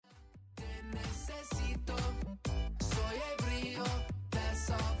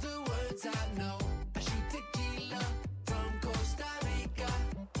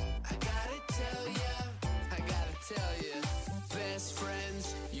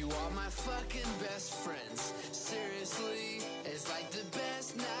my fucking best friends. Seriously, it's like the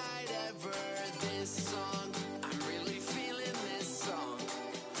best night ever. This song, I'm really feeling this song.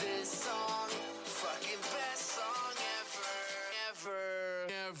 This song, fucking best song ever.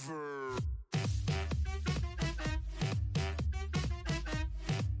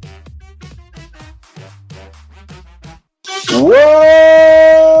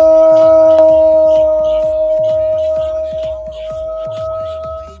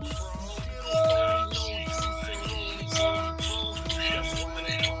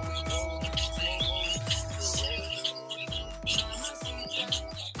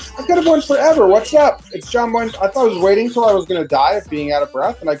 I could have went forever. What's up? It's John Boyne. I thought I was waiting till I was going to die of being out of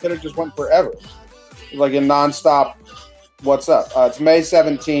breath, and I could have just went forever. Like a nonstop, what's up? It's May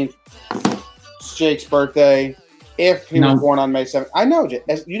 17th. It's Jake's birthday. If he was born on May 7th. I know, Jake.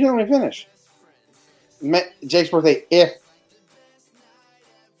 You didn't let me finish. Jake's birthday, if.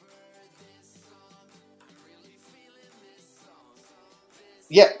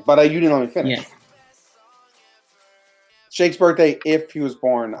 Yeah, but you didn't let me finish. Yeah. Jake's birthday if he was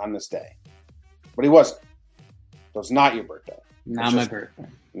born on this day. But he wasn't. So it's not your birthday. Not my birthday.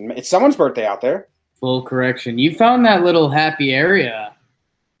 It's someone's birthday out there. Full correction. You found that little happy area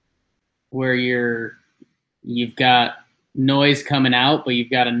where you've got noise coming out, but you've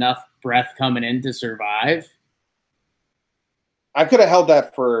got enough breath coming in to survive. I could have held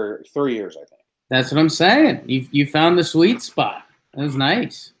that for 3 years, I think. That's what I'm saying. You found the sweet spot. That was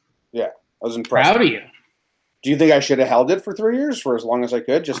nice. Yeah, I was impressed. Proud of you. Do you think I should have held it for 3 years for as long as I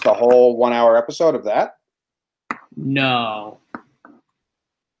could? Just the whole 1 hour episode of that? No.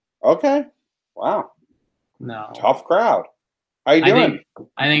 Okay. Wow. No. Tough crowd. How you doing?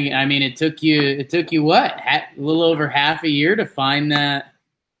 I mean, it took you what? A little over half a year to find that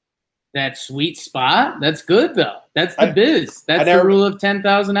sweet spot? That's good, though. That's the biz. That's the rule of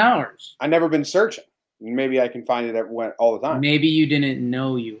 10,000 hours. I've never been searching. Maybe I can find it all the time. Maybe you didn't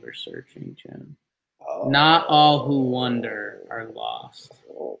know you were searching, Jim. Not all who wonder are lost.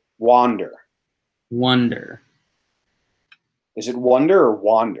 Wander. Wonder. Is it wonder or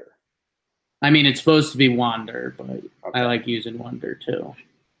wander? I mean, it's supposed to be wander, but okay. I like using wonder too.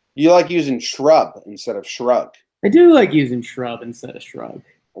 You like using shrub instead of shrug. I do like using shrub instead of shrug.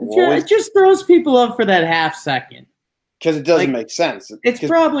 It just throws people up for that half second. Because it doesn't make sense. It's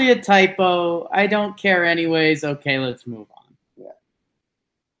probably a typo. I don't care anyways. Okay, let's move on. Yeah.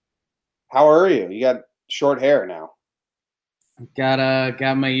 How are you? You got short hair now.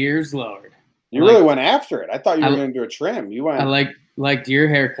 Got my ears lowered. You really went after it. I thought you were going to do a trim. You went. I liked your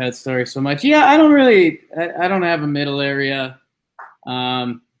haircut story so much. Yeah, I don't have a middle area.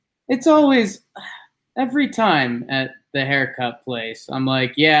 It's always every time at the haircut place. I'm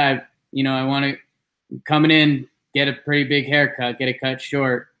like, yeah, I want to coming in, get a pretty big haircut, get it cut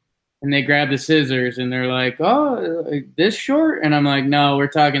short. And they grab the scissors and they're like, oh, this short? And I'm like, no, we're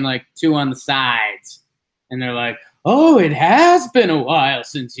talking like 2 on the sides. And they're like, oh, it has been a while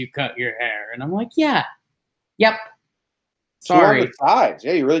since you cut your hair. And I'm like, yeah. Yep. Sorry. 2 on the sides.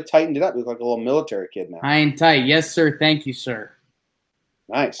 Yeah, you really tightened it up. You look like a little military kid now. I ain't tight. Yes, sir. Thank you, sir.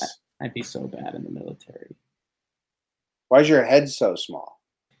 Nice. I'd be so bad in the military. Why is your head so small?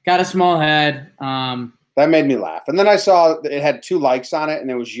 Got a small head. That made me laugh. And then I saw it had 2 likes on it,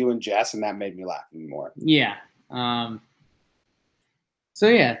 and it was you and Jess, and that made me laugh even more. Yeah. So,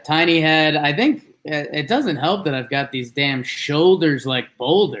 yeah, tiny head. I think it doesn't help that I've got these damn shoulders like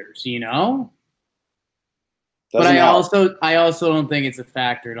boulders, But I also don't think it's a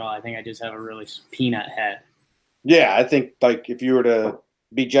factor at all. I think I just have a really peanut head. Yeah, I think like if you were to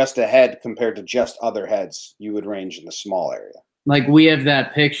be just a head compared to just other heads, you would range in the small area. Like we have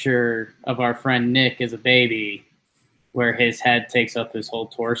that picture of our friend Nick as a baby where his head takes up his whole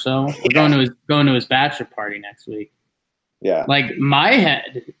torso. We're going to his bachelor party next week. Yeah. Like my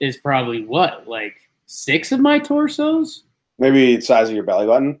head is probably like 6 of my torsos? Maybe the size of your belly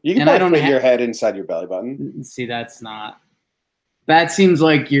button. You can probably fit your head inside your belly button. See, that seems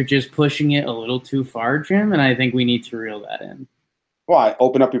like you're just pushing it a little too far, Jim, and I think we need to reel that in. Why?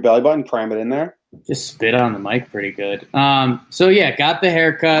 Open up your belly button, cram it in there. Just spit on the mic pretty good. So yeah, got the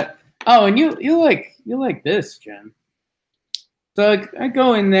haircut. Oh, and you like this, Jim. So I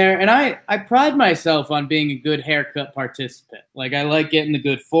go in there, and I pride myself on being a good haircut participant. Like I like getting the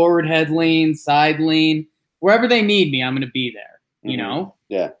good forward head lean, side lean. Wherever they need me, I'm going to be there, you know?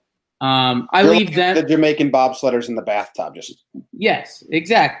 Yeah. I leave like them. The Jamaican bobsledders in the bathtub. Yes,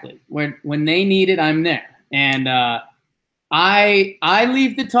 exactly. When they need it, I'm there. And I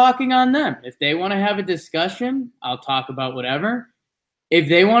leave the talking on them. If they want to have a discussion, I'll talk about whatever. If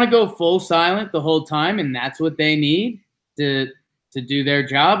they want to go full silent the whole time and that's what they need to to do their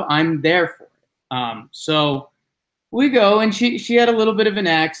job, I'm there for it. So we go, and she had a little bit of an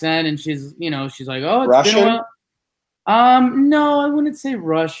accent, and she's like, oh, it's Russian? been a while. No, I wouldn't say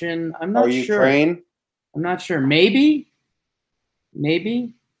Russian. I'm not sure. Ukraine? I'm not sure. Maybe.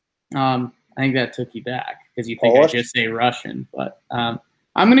 I think that took you back because you think Polish? I just say Russian, but I'm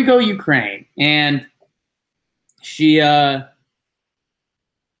going to go Ukraine. And she, I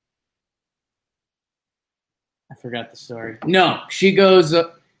forgot the story. No, she goes,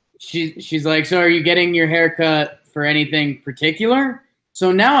 she's like, so are you getting your haircut for anything particular?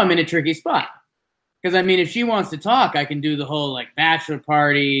 So now I'm in a tricky spot. Because, I mean, if she wants to talk, I can do the whole, like, bachelor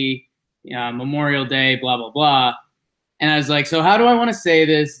party, Memorial Day, blah, blah, blah. And I was like, so how do I want to say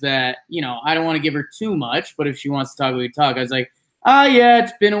this that, I don't want to give her too much, but if she wants to talk, we talk. I was like, yeah,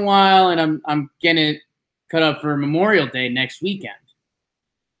 it's been a while, and I'm getting it cut up for Memorial Day next weekend.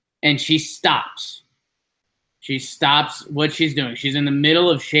 And she stops. She stops what she's doing. She's in the middle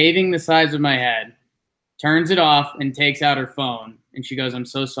of shaving the sides of my head, turns it off, and takes out her phone. And she goes, I'm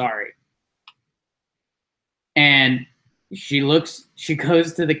so sorry. And she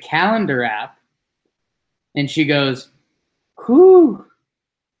goes to the calendar app, and she goes, whew,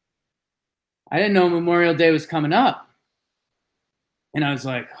 I didn't know Memorial Day was coming up. And I was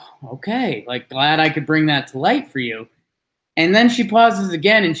like, okay, like, glad I could bring that to light for you. And then she pauses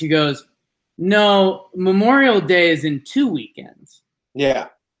again, and she goes, no, Memorial Day is in 2 weekends. Yeah.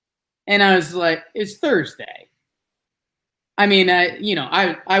 And I was like, it's Thursday. I mean,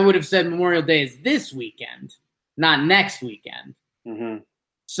 I would have said Memorial Day is this weekend, not next weekend. Mm-hmm.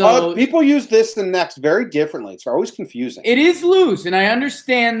 So people use this and next very differently. It's always confusing. It is loose, and I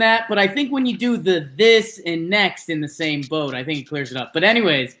understand that, but I think when you do the this and next in the same boat, I think it clears it up. But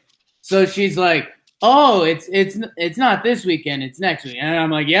anyways, so she's like, oh, it's not this weekend, it's next week. And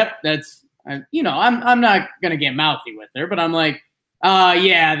I'm like, yep, that's, I'm not going to get mouthy with her, but I'm like,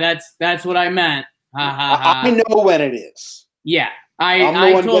 yeah, that's what I meant. Ha, ha, ha. I know when it is. Yeah. I'm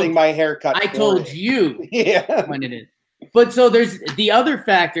the one getting my haircut. I told you yeah. when it is. But so there's the other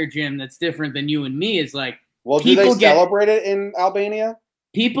factor, Jim, that's different than you and me is like, well, do they celebrate it in Albania?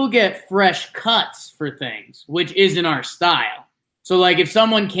 People get fresh cuts for things, which isn't our style. So like if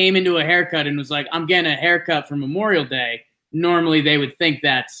someone came into a haircut and was like, I'm getting a haircut for Memorial Day, normally they would think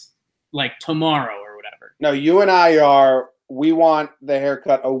that's like tomorrow or whatever. No, you and we want the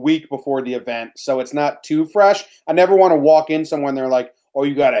haircut a week before the event, so it's not too fresh. I never want to walk in somewhere and they're like, oh,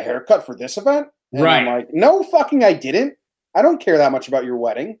 you got a haircut for this event? And right. I'm like, no fucking I didn't. I don't care that much about your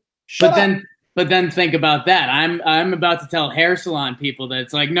wedding. Shut up. But then think about that. I'm about to tell hair salon people that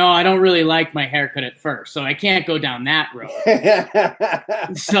it's like, no, I don't really like my haircut at first, so I can't go down that road.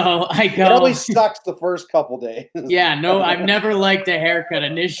 So I go. It always sucks the first couple days. Yeah, no, I've never liked a haircut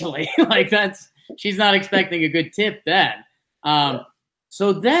initially. Like she's not expecting a good tip then.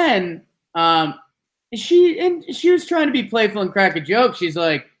 So then she was trying to be playful and crack a joke. She's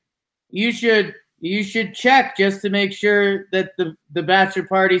like, you should check just to make sure that the bachelor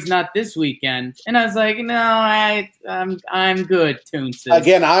party's not this weekend. And I was like, no, I'm good, Toonses.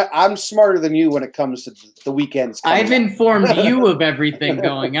 Again, I'm smarter than you when it comes to the weekends. I've informed you of everything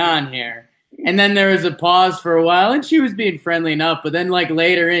going on here. And then there was a pause for a while, and she was being friendly enough. But then, like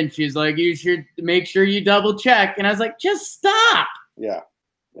later in, she's like, "You should make sure you double check." And I was like, "Just stop." Yeah.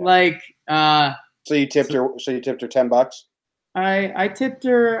 Like, so you tipped her. So you tipped her $10. I tipped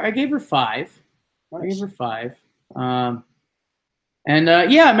her. I gave her 5. Nice. I gave her 5. Yeah,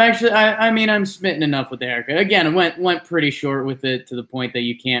 I'm actually. I'm smitten enough with the haircut. Again, it went pretty short with it to the point that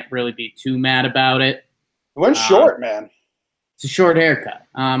you can't really be too mad about it. It went short, man. It's a short haircut.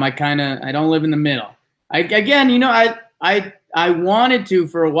 I don't live in the middle. I wanted to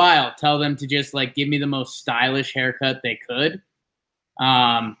for a while tell them to just like give me the most stylish haircut they could.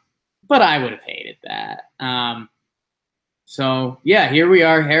 But I would have hated that. So yeah, here we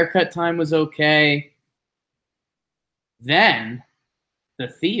are. Haircut time was okay. Then the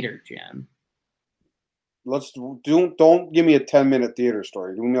theater, Jim. Don't give me a 10-minute theater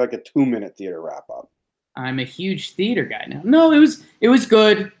story. Give me like a 2-minute theater wrap up. I'm a huge theater guy now. No, it was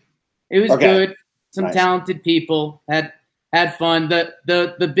good. It was good. Some nice. Talented people had fun.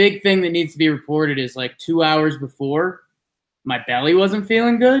 The big thing that needs to be reported is like 2 hours before, my belly wasn't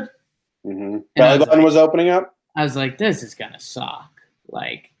feeling good. Mm-hmm. Belly button was opening up. I was like, this is gonna suck.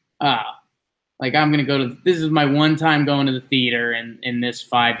 Like I'm gonna go to. This is my one time going to the theater in this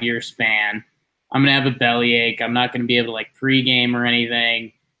 5-year span. I'm gonna have a bellyache. I'm not gonna be able to like pregame or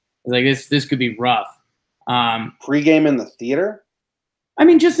anything. Like this could be rough. Pre-game in the theater? I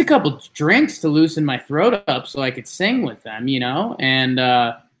mean, just a couple drinks to loosen my throat up so I could sing with them, And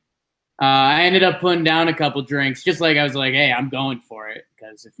I I ended up putting down a couple drinks, just like I was like, hey, I'm going for it,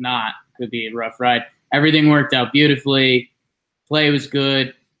 because if not, it could be a rough ride. Everything worked out beautifully. Play was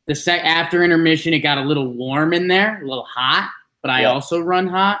good. After intermission, it got a little warm in there, a little hot, but I also run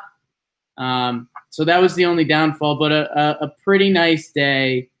hot. So that was the only downfall, but a pretty nice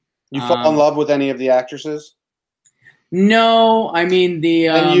day. You fall in love with any of the actresses? No, I mean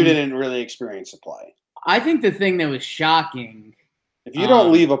and you didn't really experience a play. I think the thing that was shocking. If you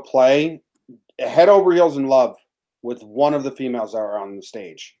don't leave a play, head over heels in love with one of the females that are on the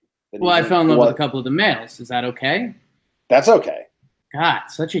stage. Well, I fell in love with a couple of the males. Is that okay? That's okay. God,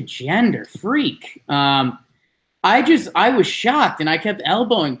 such a gender freak. I was shocked, and I kept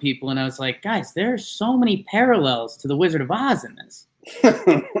elbowing people, and I was like, guys, there are so many parallels to The Wizard of Oz in this.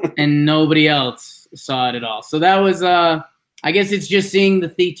 And nobody else saw it at all. So that was, I guess it's just seeing the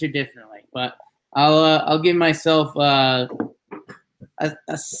theater differently. But I'll give myself a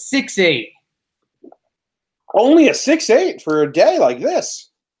 6.8. Only a 6.8 for a day like this.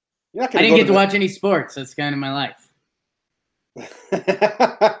 You're not I didn't get to watch any sports. That's kind of my life.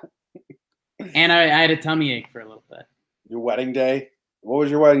 And I had a tummy ache for a little bit. Your wedding day? What was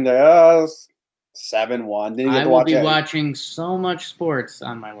your wedding day? 7-1. Didn't you get to watch it? I will be watching so much sports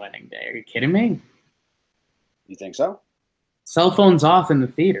on my wedding day. Are you kidding me? You think so? Cell phones off in the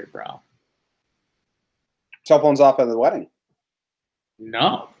theater, bro. Cell phones off at the wedding?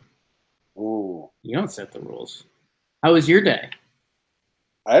 No. Ooh. You don't set the rules. How was your day?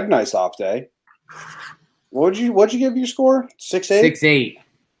 I had a nice off day. What'd you give your score? 6.8? 6.8.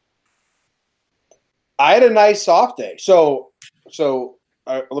 I had a nice off day. So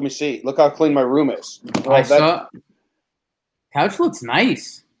let me see. Look how clean my room is. Well, I saw. Couch looks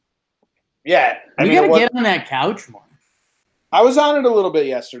nice. Yeah. You got to get on that couch more. I was on it a little bit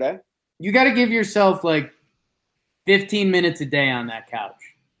yesterday. You got to give yourself like 15 minutes a day on that couch.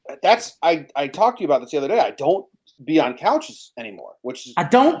 I talked to you about this the other day. I don't be on couches anymore, I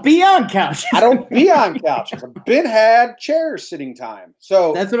don't be on couches. I don't be on couches. I've had chair sitting time.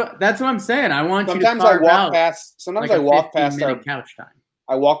 So that's what I'm saying. I want sometimes you to carve out I walk past our couch time.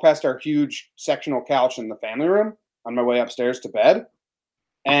 I walk past our huge sectional couch in the family room on my way upstairs to bed,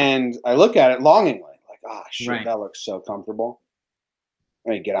 and I look at it longingly, like, shit, right. That looks so comfortable.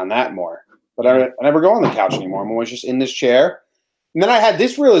 I need to get on that more. But I never go on the couch anymore. I'm always just in this chair. And then I had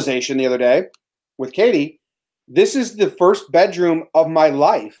this realization the other day with Katie. This is the first bedroom of my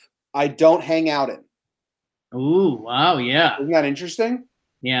life I don't hang out in. Ooh, wow, yeah. Isn't that interesting?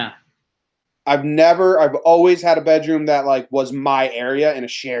 Yeah. I've always had a bedroom that like was my area in a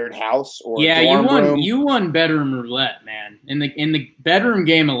shared house or dorm room. You won bedroom roulette, man. In the bedroom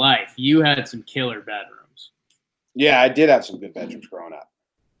game of life, you had some killer bedrooms. Yeah, I did have some good bedrooms growing up.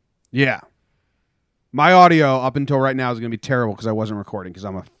 Yeah. My audio up until right now is going to be terrible because I wasn't recording because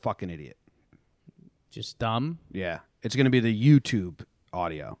I'm a fucking idiot. Just dumb? Yeah. It's going to be the YouTube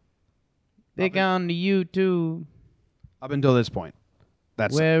audio. They on the YouTube. Up until this point.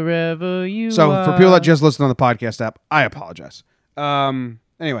 That's wherever you are. So for people that just listen on the podcast app, I apologize.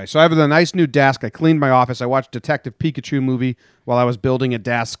 Anyway, so I have a nice new desk. I cleaned my office. I watched Detective Pikachu movie while I was building a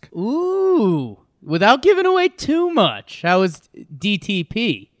desk. Ooh. Without giving away too much. How was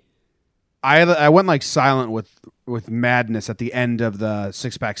DTP? I went like silent with madness at the end of the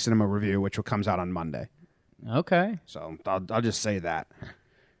Six Pack Cinema review, which comes out on Monday. Okay. So I'll just say that.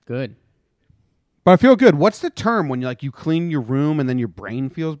 Good. But I feel good. What's the term when you clean your room and then your brain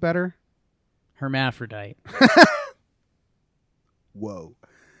feels better? Hermaphrodite. Whoa.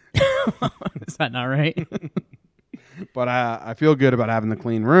 Is that not right? But I feel good about having the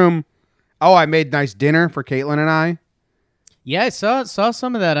clean room. Oh, I made nice dinner for Caitlin and I. Yeah, I saw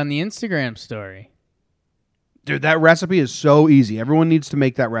some of that on the Instagram story. Dude, that recipe is so easy. Everyone needs to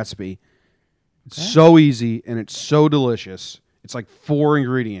make that recipe. It's so easy, and it's so delicious. It's like 4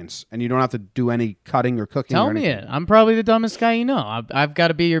 ingredients, and you don't have to do any cutting or cooking. Tell me it. I'm probably the dumbest guy you know. I've got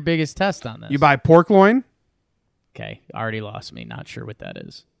to be your biggest test on this. You buy pork loin. Okay, already lost me. Not sure what that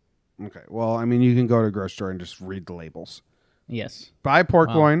is. Okay, well, I mean, you can go to a grocery store and just read the labels. Yes. Buy pork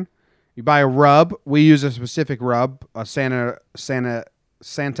loin. You buy a rub. We use a specific rub, a Santa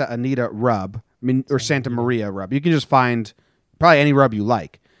Anita rub, or Santa Maria rub. You can just find probably any rub you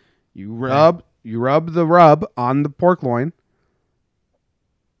like. You rub the rub on the pork loin.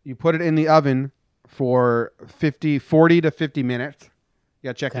 You put it in the oven for 40 to 50 minutes. You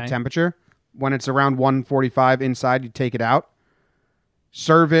got to check the temperature. When it's around 145 inside, you take it out.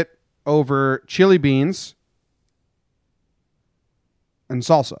 Serve it over chili beans and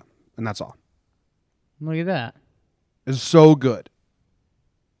salsa. And that's all. Look at that. It's so good.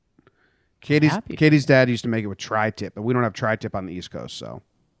 Katie's dad used to make it with tri-tip, but we don't have tri-tip on the East Coast, so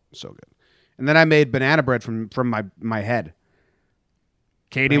So good. And then I made banana bread from my head.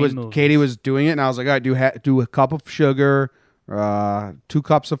 Katie was doing it, and I was like, all right, do a cup of sugar, 2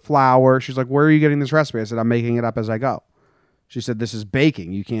 cups of flour. She's like, where are you getting this recipe? I said, I'm making it up as I go. She said, this is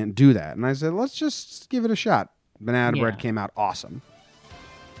baking. You can't do that. And I said, let's just give it a shot. Banana bread came out awesome.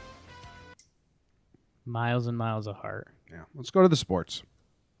 Miles and miles of heart. Yeah. Let's go to the sports.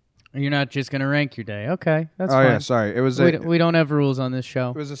 You're not just going to rank your day. Okay, that's fine. fine. Yeah, sorry. It was we don't have rules on this show.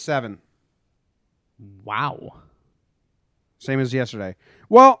 It was a 7. Wow. Same as yesterday.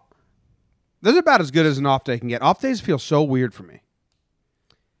 Well, this is about as good as an off day can get. Off days feel so weird for me.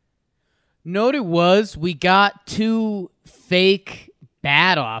 Note it was, we got 2 fake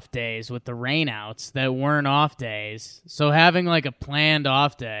bad off days with the rainouts that weren't off days. So having like a planned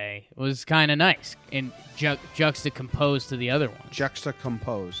off day was kind of nice and juxtaposed to the other ones.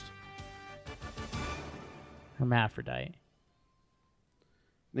 Juxtacomposed. Hermaphrodite.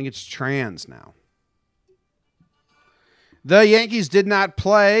 I think it's trans now. The Yankees did not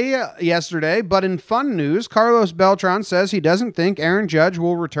play yesterday, but in fun news, Carlos Beltran says he doesn't think Aaron Judge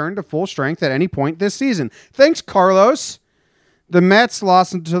will return to full strength at any point this season. Thanks, Carlos. The Mets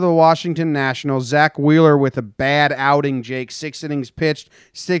lost to the Washington Nationals. Zach Wheeler with a bad outing, Jake. 6 innings pitched,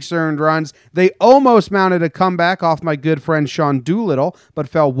 6 earned runs. They almost mounted a comeback off my good friend Sean Doolittle, but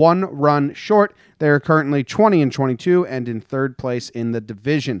fell 1 run short. They are currently 20-22 and in 3rd place in the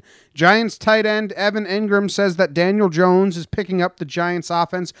division. Giants tight end Evan Ingram says that Daniel Jones is picking up the Giants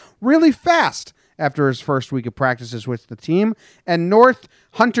offense really fast after his first week of practices with the team. And North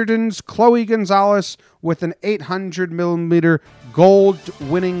Hunterdon's Chloe Gonzalez with an 800mm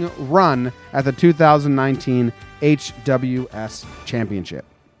gold-winning run at the 2019 HWS Championship.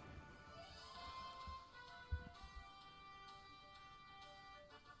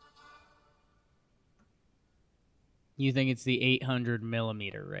 You think it's the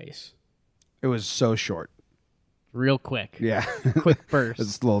 800mm race? It was so short. Real quick. Yeah. Quick burst.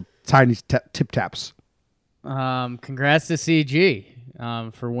 It's little tiny tip taps. Congrats to CG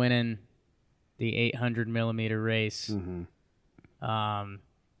for winning the 800mm race. Mm-hmm.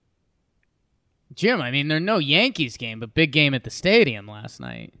 Jim, I mean, there's no Yankees game, but big game at the stadium last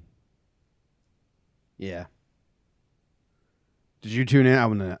night. Yeah. Did you tune in?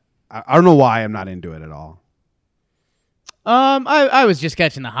 I don't know why I'm not into it at all. I was just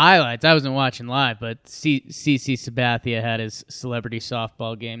catching the highlights. I wasn't watching live, but CC Sabathia had his celebrity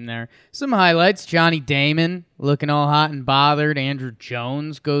softball game there. Some highlights: Johnny Damon looking all hot and bothered. Andrew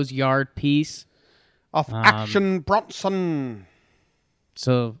Jones goes yard piece. Off Action Bronson.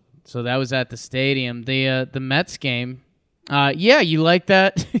 So that was at the stadium. The Mets game. Yeah, you like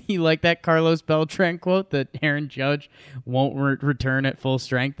that? You like that Carlos Beltran quote that Aaron Judge won't return at full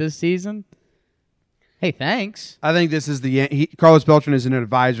strength this season? Hey, thanks. I think this is Carlos Beltran is an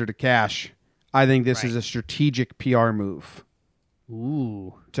advisor to Cash. I think this is a strategic PR move.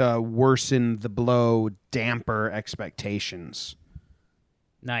 Ooh. To worsen the blow, damper expectations.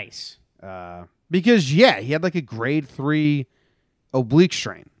 Nice. Because, he had like a grade 3 oblique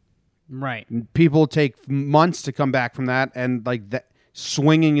strain. Right. People take months to come back from that, and like that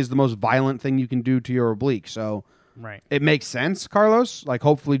swinging is the most violent thing you can do to your oblique. So right. It makes sense, Carlos. Like,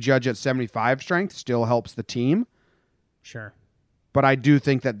 hopefully Judge at 75 strength still helps the team. Sure. But I do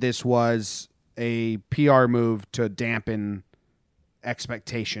think that this was a PR move to dampen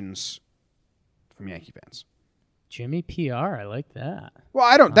expectations from Yankee fans. Jimmy PR, I like that.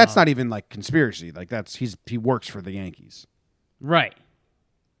 Well, that's not even like conspiracy. Like he works for the Yankees. Right.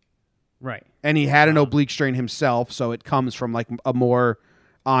 And he had an oblique strain himself, so it comes from like a more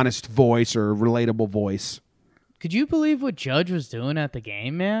honest voice or relatable voice. Could you believe what Judge was doing at the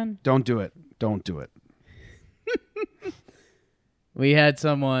game, man? Don't do it. We had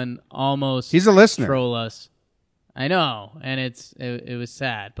someone almost He's a listener. Troll us. I know, and it was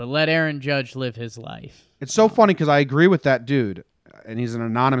sad, but let Aaron Judge live his life. It's so funny because I agree with that dude, and he's an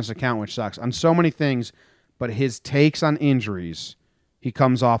anonymous account, which sucks, on so many things, but his takes on injuries, he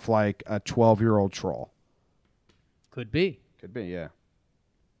comes off like a 12-year-old troll. Could be, yeah.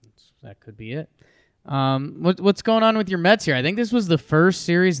 That could be it. What's going on with your Mets here? I think this was the first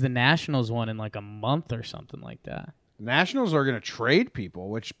series the Nationals won in like a month or something like that. The Nationals are going to trade people,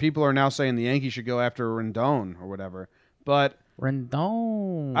 which people are now saying the Yankees should go after Rendon or whatever. But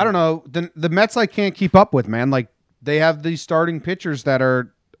Rendon, I don't know. The Mets I can't keep up with, man. Like, they have these starting pitchers that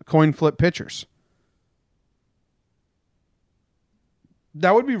are coin flip pitchers.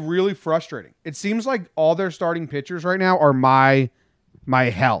 That would be really frustrating. It seems like all their starting pitchers right now are my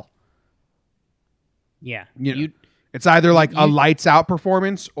hell. Yeah. It's either like a lights out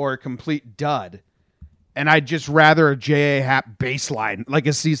performance or a complete dud. And I'd just rather a J.A. Happ baseline, like a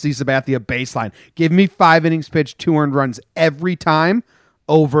CC Sabathia baseline. Give me 5 innings pitched, 2 earned runs every time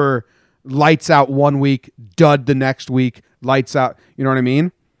over lights out 1 week, dud the next week, lights out. You know what I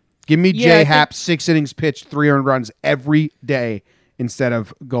mean? Give me J.A. Happ, 6 innings pitched, 3 earned runs every day instead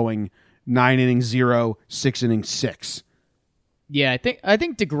of going 9 innings 0, 6 innings 6. Yeah, I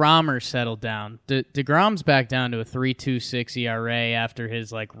think DeGrommer settled down. DeGrom's back down to a 3.26 ERA after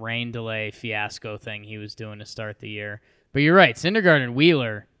his like rain delay fiasco thing he was doing to start the year. But you're right, Syndergaard and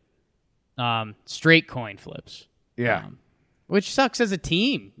Wheeler, straight coin flips. Yeah, which sucks as a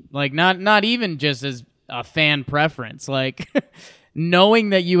team. Like not even just as a fan preference. Like knowing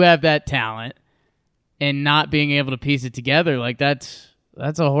that you have that talent and not being able to piece it together, like that's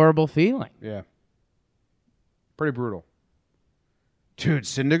a horrible feeling. Yeah, pretty brutal. Dude,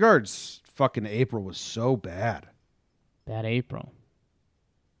 Syndergaard's fucking April was so bad. Bad April.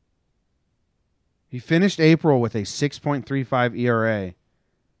 He finished April with a 6.35 ERA.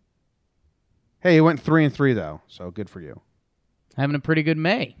 Hey, he went 3-3 though, so good for you. Having a pretty good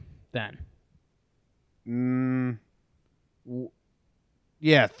May then.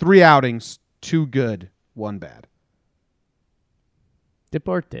 Yeah, 3 outings, 2 good, 1 bad.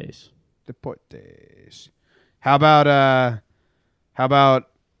 Deportes. How about,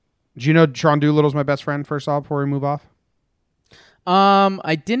 do you know Sean Doolittle's my best friend first off before we move off?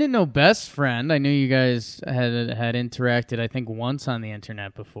 I didn't know best friend. I knew you guys had interacted, I think, once on the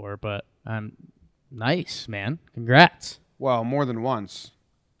internet before, but nice, man. Congrats. Well, more than once.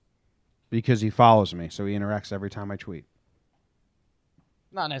 Because he follows me, so he interacts every time I tweet.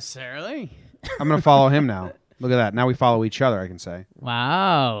 Not necessarily. I'm going to follow him now. Look at that. Now we follow each other, I can say.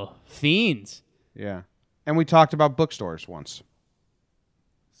 Wow. Fiends. Yeah. And we talked about bookstores once.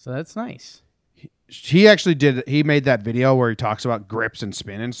 So that's nice. He actually did. He made that video where he talks about grips and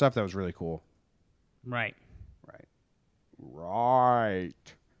spin and stuff. That was really cool. Right.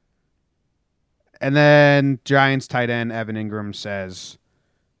 And then Giants tight end Evan Ingram says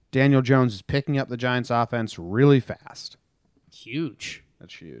Daniel Jones is picking up the Giants offense really fast. Huge.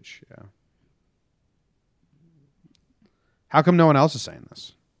 That's huge, yeah. How come no one else is saying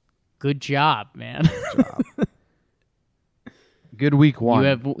this? Good job, man. Good job. Good week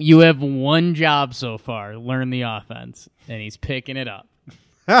 1. You have one job so far. Learn the offense, and he's picking it up.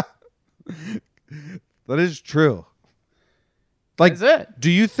 That is true. Like, that's it.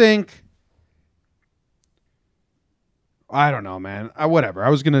 Do you think? I don't know, man. Whatever. I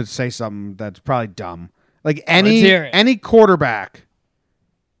was gonna say something that's probably dumb. Like any quarterback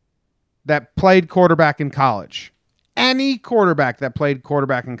that played quarterback in college,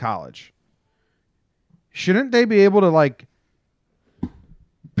 shouldn't they be able to like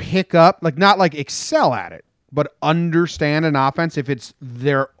pick up, like not like excel at it, but understand an offense if it's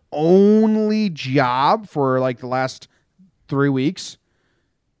their only job for like the last 3 weeks?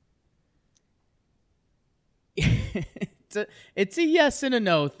 It's a yes and a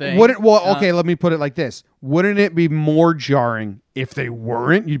no thing. Okay, let me put it like this. Wouldn't it be more jarring if they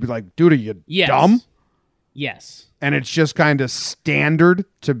weren't? You'd be like, dude, are you dumb? Yes. And it's just kind of standard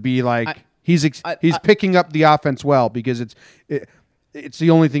to be like, he's picking up the offense well because it's the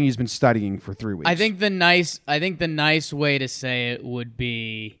only thing he's been studying for 3 weeks. I think the nice way to say it would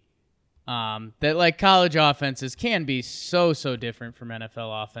be that like college offenses can be so different from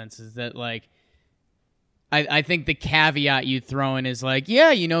NFL offenses that like I think the caveat you throw in is like,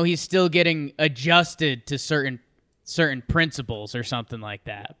 yeah, he's still getting adjusted to certain principles or something like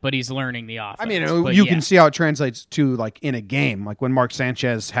that, but he's learning the offense. I mean, you can see how it translates to like in a game, like when Mark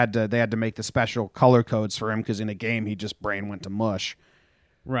Sanchez they had to make the special color codes for him because in a game he just brain went to mush.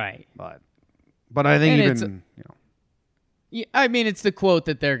 Right. But I think yeah, I mean, it's the quote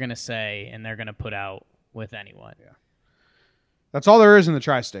that they're going to say and they're going to put out with anyone. Yeah. That's all there is in the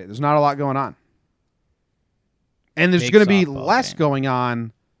tri-state. There's not a lot going on. And there's going to be less going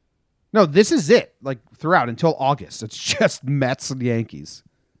on. No, this is it. Like throughout until August. It's just Mets and Yankees.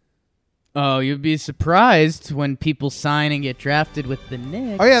 Oh, you'd be surprised when people sign and get drafted with the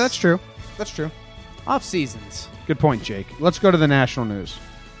Knicks. Oh, yeah, that's true. Off seasons. Good point, Jake. Let's go to the national news.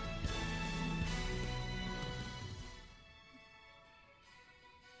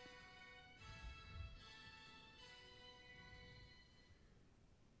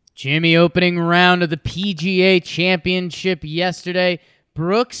 Jimmy, opening round of the PGA Championship yesterday.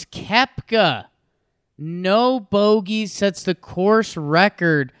 Brooks Koepka, no bogeys, sets the course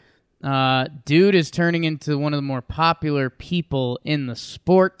record. Dude is turning into one of the more popular people in the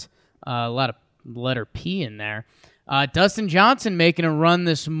sport. A lot of letter P in there. Dustin Johnson making a run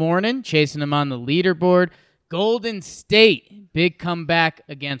this morning, chasing him on the leaderboard. Golden State, big comeback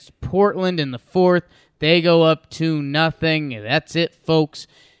against Portland in the fourth. They go up 2-0. That's it, folks.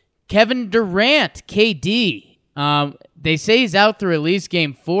 Kevin Durant, KD. They say he's out through at least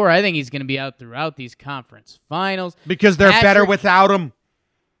game 4. I think he's going to be out throughout these conference finals. Because they're better without him.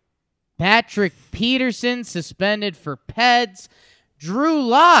 Patrick Peterson suspended for PEDs. Drew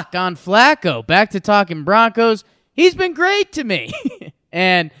Lock on Flacco. Back to talking Broncos. He's been great to me.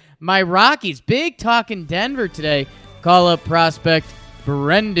 And my Rockies, big talk in Denver today. Call up prospect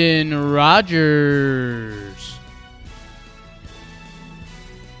Brendan Rodgers.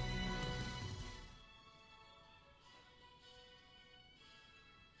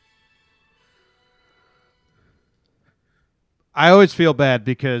 I always feel bad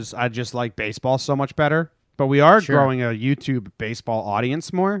because I just like baseball so much better. But we are growing a YouTube baseball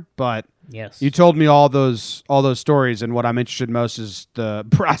audience more. But yes, you told me all those stories, and what I'm interested most is the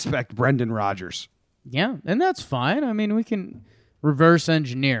prospect Brendan Rodgers. Yeah, and that's fine. I mean, we can reverse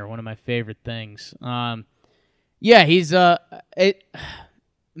engineer, one of my favorite things. Yeah, he's man,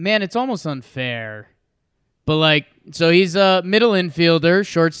 it's almost unfair. But like, so he's a middle infielder,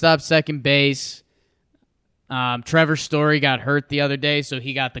 shortstop, second base. Trevor Story got hurt the other day, so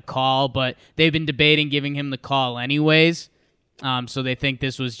he got the call, but they've been debating giving him the call anyways. So they think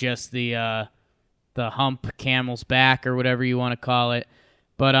this was just the hump camel's back or whatever you want to call it.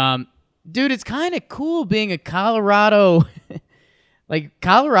 But dude, it's kind of cool being a Colorado. Like,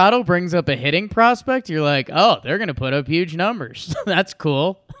 Colorado brings up a hitting prospect. You're like, oh, they're gonna put up huge numbers. That's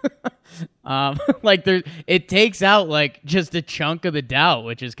cool. Like, it takes out like just a chunk of the doubt,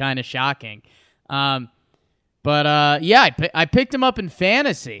 which is kind of shocking. But yeah, I picked him up in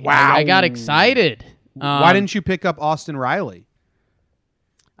fantasy. Wow. I got excited. Why didn't you pick up Austin Riley?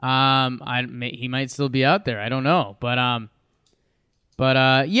 He might still be out there. I don't know. But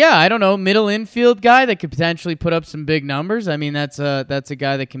yeah, I don't know. Middle infield guy that could potentially put up some big numbers. I mean, that's a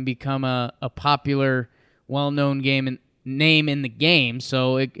guy that can become a popular, well-known name in the game.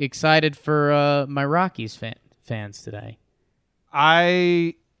 So excited for my Rockies fans today.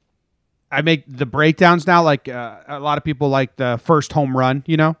 I make the breakdowns now. Like a lot of people like the first home run,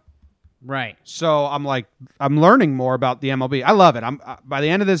 you know? Right. So I'm learning more about the MLB. I love it. By the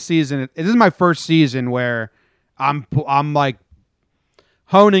end of this season, this is my first season where I'm like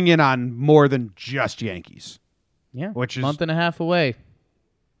honing in on more than just Yankees. Yeah. Which is month and a half away.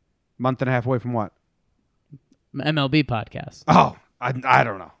 Month and a half away from what? MLB podcast. Oh, I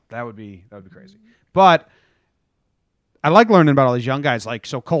don't know. That would be crazy. But I like learning about all these young guys. Like,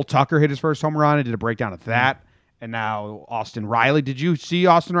 so Cole Tucker hit his first home run. I did a breakdown of that. And now Austin Riley. Did you see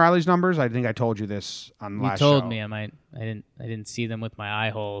Austin Riley's numbers? I think I told you this on the last show. You told me. I didn't see them with my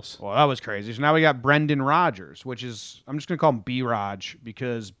eye holes. Well, that was crazy. So now we got Brendan Rodgers, which is, I'm just going to call him B-Raj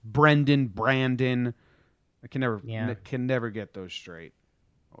because Brandon, I can never get those straight.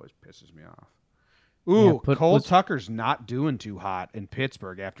 Always pisses me off. Ooh, yeah, Cole Tucker's not doing too hot in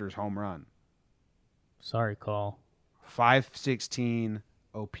Pittsburgh after his home run. Sorry, Cole. 516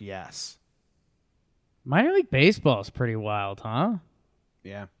 OPS. Minor League Baseball is pretty wild, huh?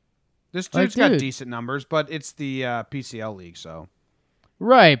 Yeah. This dude's got decent numbers, but it's the PCL league, so.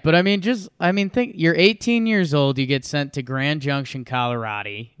 Right, but think you're 18 years old, you get sent to Grand Junction,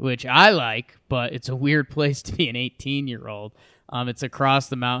 Colorado, which I like, but it's a weird place to be an 18-year-old. It's across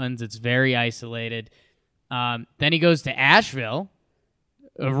the mountains. It's very isolated. Then he goes to Asheville,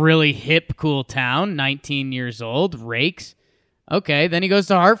 a really hip, cool town, 19 years old, rakes. Okay, then he goes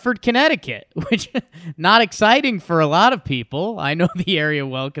to Hartford, Connecticut, which not exciting for a lot of people. I know the area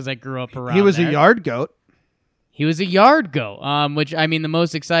well because I grew up around He was there. a yard goat. He was a yard goat, which, I mean, the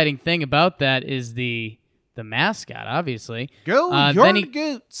most exciting thing about that is the mascot, obviously. Go yard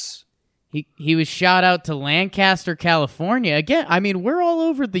goats. He was shot out to Lancaster, California. Again, I mean, we're all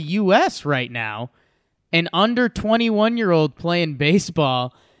over the U.S. right now. An under 21-year-old playing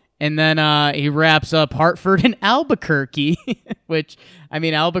baseball. And then he wraps up Hartford and Albuquerque, which, I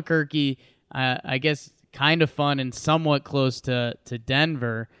mean, Albuquerque, I guess, kind of fun and somewhat close to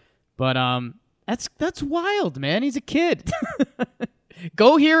Denver. But that's wild, man. He's a kid.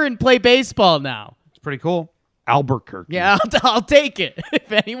 Go here and play baseball now. It's pretty cool. Albuquerque. Yeah, I'll take it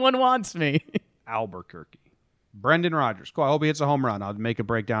if anyone wants me. Albuquerque. Brendan Rodgers. Cool. I hope he hits a home run. I'll make a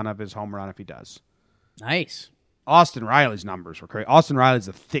breakdown of his home run if he does. Nice. Austin Riley's numbers were crazy. Austin Riley's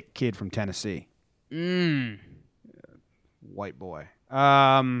a thick kid from Tennessee. White boy.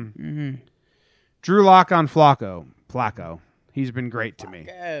 Drew Lock on Flacco. He's been great to me.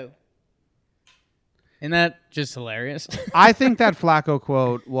 Isn't that just hilarious? I think that Flacco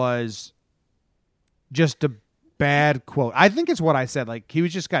quote was just a bad quote. I think it's what I said. Like, he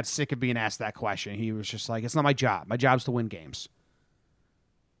just got sick of being asked that question. He was just like, it's not my job. My job's to win games.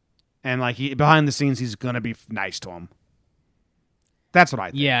 and like behind the scenes, he's gonna be nice to him. That's what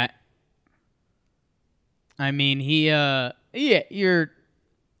I think. Yeah. I mean, you're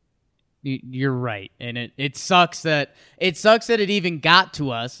right, and it sucks that it even got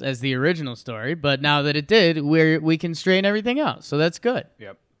to us as the original story, but now that it did, we can straighten everything out, so that's good.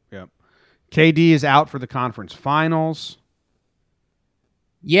 Yep. KD is out for the conference finals.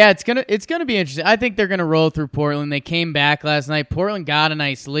 Yeah, it's gonna be interesting. I think they're gonna roll through Portland. They came back last night. Portland got a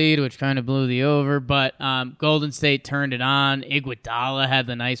nice lead, which kind of blew the over, but Golden State turned it on. Iguodala had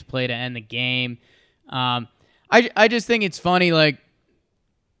the nice play to end the game. I just think it's funny, like,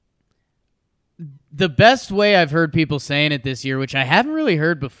 the best way I've heard people saying it this year, which I haven't really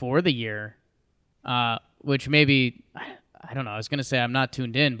heard before the year, which maybe, I don't know, I was going to say I'm not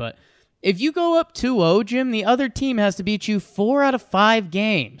tuned in, but if you go up 2-0, Jim, the other team has to beat you 4 out of 5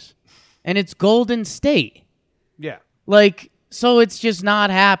 games, and it's Golden State. Yeah. Like, so it's just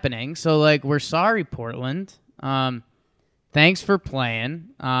not happening. So, like, we're sorry, Portland. Thanks for playing.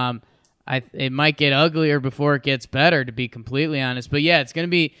 It might get uglier before it gets better, to be completely honest. But yeah, it's gonna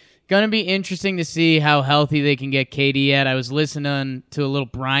be interesting to see how healthy they can get KD at. I was listening to a little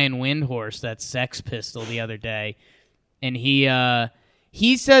Brian Windhorst, that Sex Pistol, the other day, and he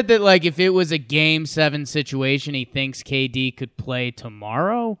said that, like, if it was a Game 7 situation, he thinks KD could play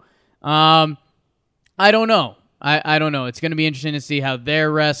tomorrow. I don't know. I don't know. It's going to be interesting to see how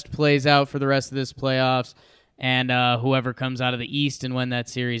their rest plays out for the rest of this playoffs, and whoever comes out of the East and when that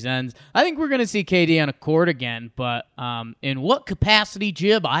series ends. I think we're going to see KD on a court again, but in what capacity,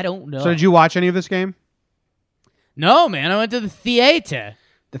 Jib, I don't know. So did you watch any of this game? No, man. I went to the theater.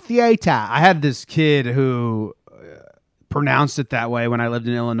 The theater. I had this kid who pronounced it that way when I lived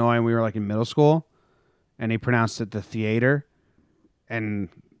in Illinois and we were like in middle school, and he pronounced it the theater, and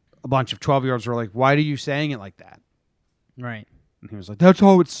a bunch of 12-year-olds were like, "Why are you saying it like that?" Right. And he was like, "That's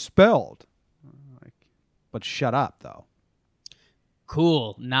how it's spelled." Like, but shut up, though.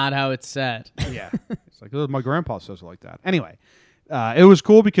 Cool. Not how it's said. Yeah. It's like, oh, my grandpa says it like that. Anyway, it was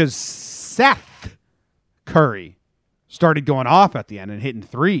cool because Seth Curry started going off at the end and hitting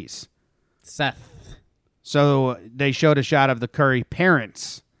threes. Seth. So they showed a shot of the Curry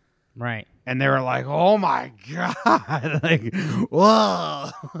parents. Right. And they were like, "Oh my God." Like,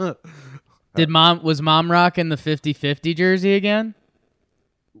 whoa. Was mom rocking the 50-50 jersey again?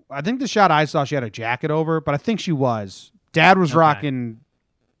 I think the shot I saw, she had a jacket over, but I think she was. Dad was rocking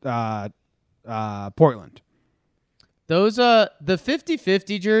Portland. Those the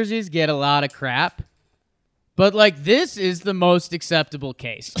 50-50 jerseys get a lot of crap. But, like, this is the most acceptable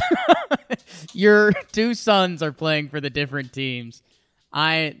case. Your two sons are playing for the different teams.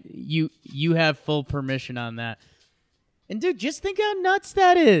 You have full permission on that. And, dude, just think how nuts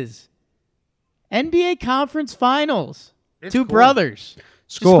that is. NBA Conference Finals. It's Two cool. brothers.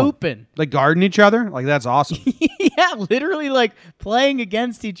 Just Cool. hooping. Like guarding each other? Like, that's awesome. Yeah, literally, like, playing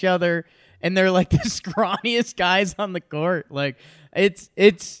against each other, and they're, like, the scrawniest guys on the court. Like,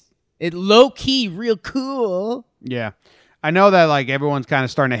 it low-key real cool. Yeah. I know that, like, everyone's kind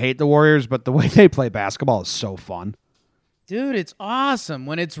of starting to hate the Warriors, but the way they play basketball is so fun. Dude, it's awesome.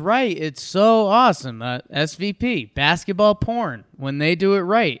 When it's right, it's so awesome. SVP, basketball porn. When they do it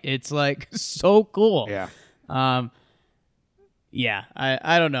right, it's, like, so cool. Yeah. Yeah,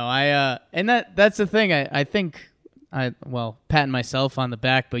 I don't know. And that's the thing. I think patting myself on the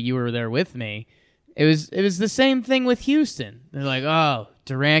back, but you were there with me. It was the same thing with Houston. They're like, "Oh,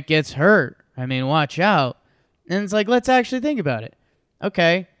 Durant gets hurt. I mean, watch out." And it's like, let's actually think about it.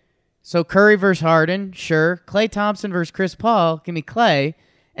 Okay, so Curry versus Harden, sure. Klay Thompson versus Chris Paul, give me Klay.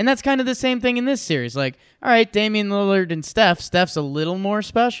 And that's kind of the same thing in this series. Like, all right, Damian Lillard and Steph. Steph's a little more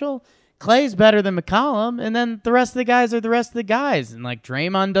special. Clay's better than McCollum, and then the rest of the guys are the rest of the guys. And, like,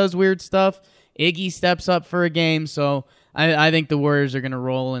 Draymond does weird stuff. Iggy steps up for a game. So I think the Warriors are going to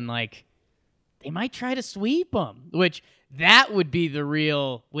roll, and, like, they might try to sweep them, which that would be the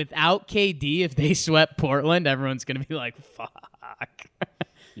real, without KD, if they swept Portland, everyone's going to be like, fuck.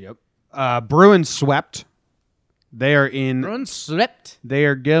 Yep. Bruins swept. Bruins swept. They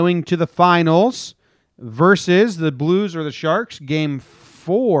are going to the finals versus the Blues or the Sharks. Game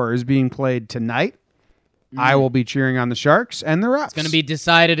 4 is being played tonight. I will be cheering on the Sharks and the Refs. It's going to be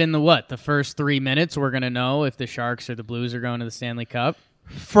decided in the first 3 minutes. We're going to know if the Sharks or the Blues are going to the Stanley Cup.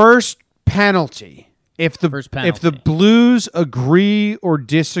 First penalty. If the Blues agree or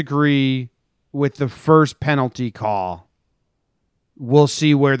disagree with the first penalty call, we'll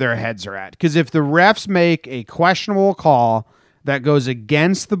see where their heads are at. Because if the refs make a questionable call that goes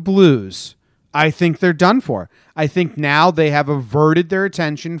against the Blues, I think they're done for. I think now they have averted their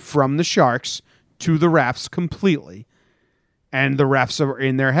attention from the Sharks to the refs completely, and the refs are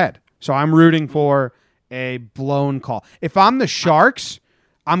in their head. So I'm rooting for a blown call. If I'm the Sharks,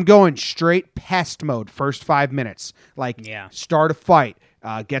 I'm going straight pest mode first 5 minutes. Like, start a fight,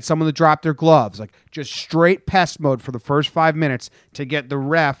 get someone to drop their gloves. Like, just straight pest mode for the first 5 minutes to get the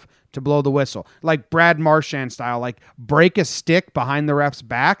ref to blow the whistle. Like Brad Marchand style, like break a stick behind the ref's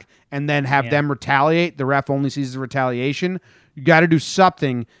back and then have them retaliate. The ref only sees the retaliation. You got to do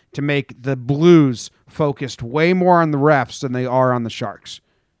something to make the Blues focused way more on the refs than they are on the Sharks.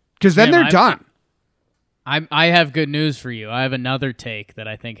 Because then they're done. I have good news for you. I have another take that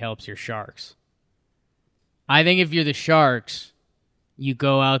I think helps your Sharks. I think if you're the Sharks, you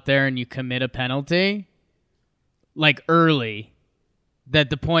go out there and you commit a penalty, like early, to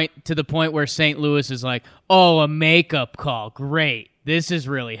the point where St. Louis is like, oh, a makeup call. Great. This is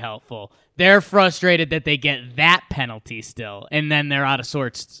really helpful. They're frustrated that they get that penalty still, and then they're out of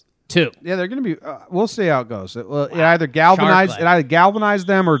sorts too. Yeah, they're going to be. We'll see how it goes. It either galvanized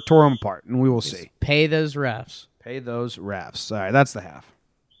them or tore them apart, and we will see. Pay those refs. Pay those refs. All right, that's the half.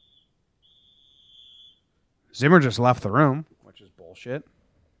 Zimmer just left the room, which is bullshit.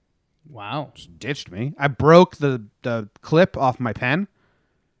 Wow. Just ditched me. I broke the clip off my pen.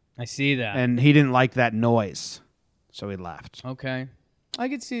 I see that. And he didn't like that noise, so he left. Okay. I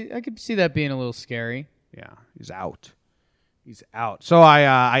could see that being a little scary. Yeah, he's out. He's out. So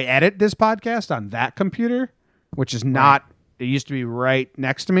I edit this podcast on that computer, which is not. It used to be right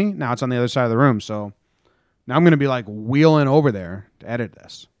next to me. Now it's on the other side of the room. So now I'm going to be like wheeling over there to edit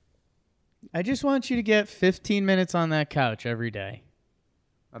this. I just want you to get 15 minutes on that couch every day.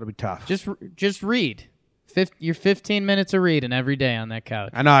 That'll be tough. Just read. Your 15 minutes of reading every day on that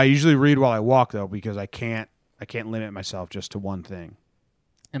couch. I know. I usually read while I walk though because I can't limit myself just to one thing.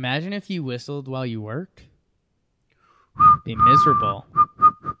 Imagine if you whistled while you worked. Be miserable.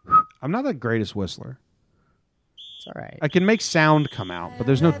 I'm not the greatest whistler. It's all right. I can make sound come out, but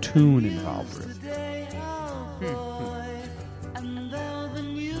there's no tune involved with it.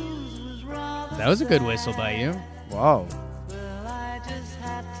 That was a good whistle by you. Whoa.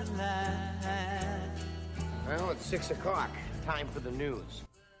 Well, it's 6 o'clock. Time for the news.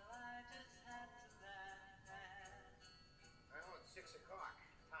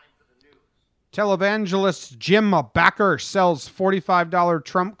 Televangelist Jim Backer sells $45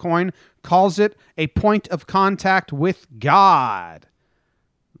 Trump coin, calls it a point of contact with God.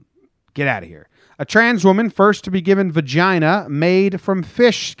 Get out of here. A trans woman first to be given vagina made from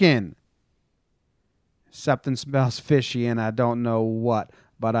fish skin. Something smells fishy and I don't know what,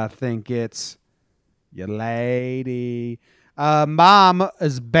 but I think it's your lady. Mom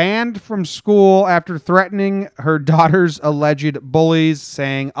is banned from school after threatening her daughter's alleged bullies,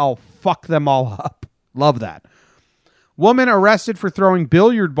 saying, "I'll fuck them all up." Love that. Woman arrested for throwing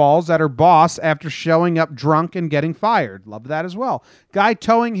billiard balls at her boss after showing up drunk and getting fired. Love that as well. Guy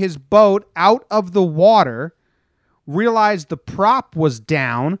towing his boat out of the water realized the prop was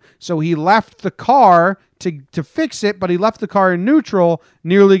down, so he left the car to fix it, but he left the car in neutral,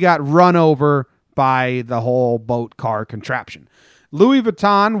 nearly got run over by the whole boat car contraption. Louis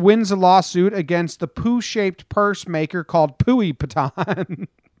Vuitton wins a lawsuit against the poo-shaped purse maker called Pooey Vuitton.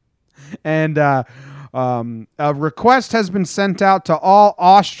 And a request has been sent out to all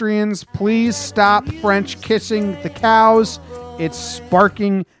Austrians. Please stop French kissing the cows. It's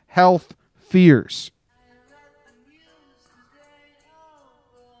sparking health fears.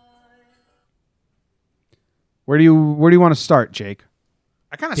 Where do you want to start, Jake?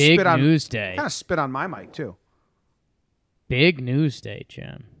 I kind of spit on news day. Kind of spit on my mic too. Big news day,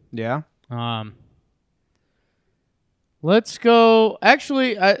 Jim. Yeah. Let's go.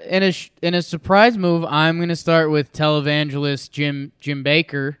 Actually, in a surprise move, I'm going to start with televangelist Jim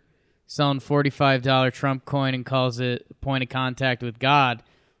Baker selling $45 Trump coin and calls it a point of contact with God.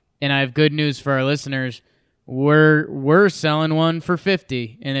 And I have good news for our listeners. We're selling one for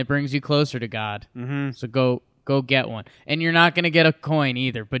 $50, and it brings you closer to God. Mm-hmm. So go get one. And you're not going to get a coin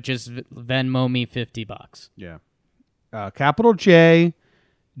either, but just Venmo me $50. Yeah. Capital J,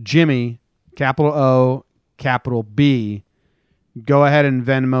 Jimmy, capital O, capital B. Go ahead and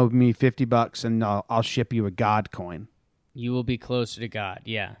Venmo me $50, and I'll ship you a God coin. You will be closer to God.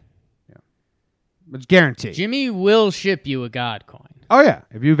 Yeah. It's guaranteed. Jimmy will ship you a God coin. Oh yeah.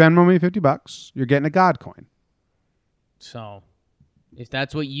 If you Venmo me $50, you're getting a God coin. So, if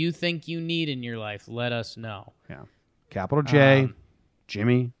that's what you think you need in your life, let us know. Yeah. Capital J,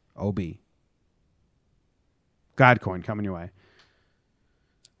 Jimmy, OB. God coin coming your way.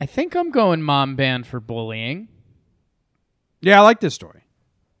 I think I'm going mom ban for bullying. Yeah, I like this story.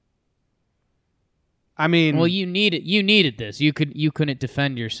 I mean, well, you needed this. You couldn't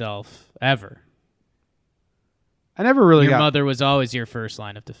defend yourself ever. I never really Your got. mother was always your first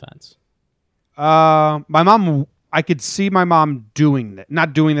line of defense. My mom. I could see my mom doing that,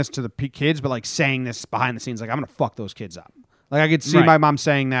 not doing this to the kids, but like saying this behind the scenes, like I'm gonna fuck those kids up. Like I could see Right. my mom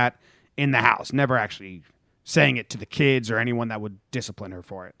saying that in the house, never actually saying it to the kids or anyone that would discipline her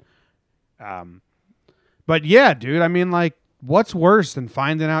for it. But yeah, dude, I mean, like, what's worse than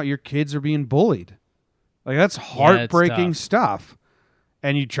finding out your kids are being bullied? Like that's heartbreaking tough. stuff.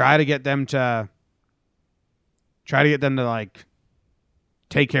 And you try to get them to like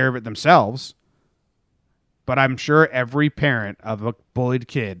take care of it themselves. But I'm sure every parent of a bullied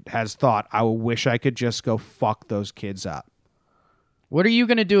kid has thought, I wish I could just go fuck those kids up. What are you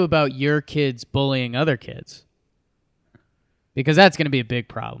going to do about your kids bullying other kids? Because that's going to be a big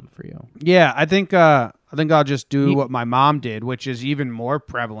problem for you. Yeah, I think I'll just do what my mom did, which is even more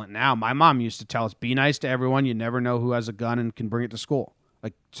prevalent now. My mom used to tell us, be nice to everyone. You never know who has a gun and can bring it to school.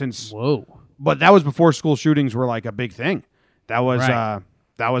 Like Whoa. But that was before school shootings were like a big thing. That was Right.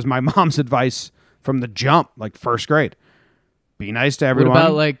 That was my mom's advice from the jump, like first grade. Be nice to everyone. What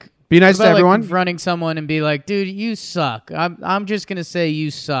about like be nice to everyone. confronting someone and be like, dude, you suck. I'm just gonna say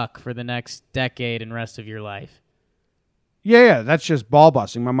you suck for the next decade and rest of your life. Yeah, that's just ball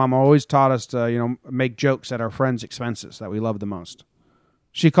busting. My mom always taught us to, make jokes at our friends' expenses that we love the most.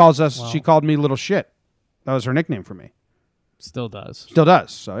 She called me little shit. That was her nickname for me. Still does. Still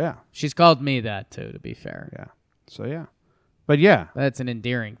does. So yeah. She's called me that too, to be fair. Yeah. So yeah. But yeah, That's an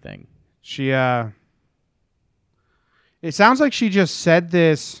endearing thing. she it sounds like she just said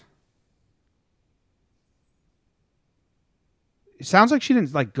this. It sounds like she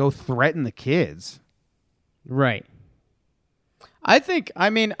didn't like go threaten the kids. Right. I think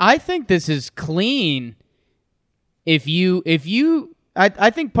this is clean. I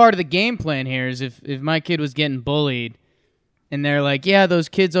think part of the game plan here is if my kid was getting bullied and they're like, yeah, those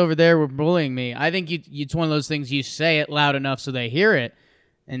kids over there were bullying me. I think it's one of those things you say it loud enough so they hear it.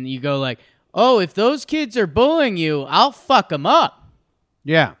 And you go like, oh, if those kids are bullying you, I'll fuck them up.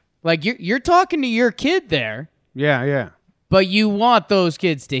 Yeah. Like you're talking to your kid there, Yeah, yeah. but you want those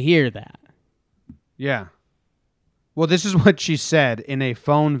kids to hear that. Yeah. Well, this is what she said in a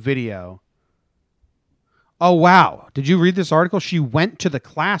phone video. Oh, wow. Did you read this article? She went to the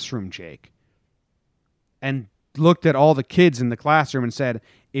classroom, Jake, and looked at all the kids in the classroom and said,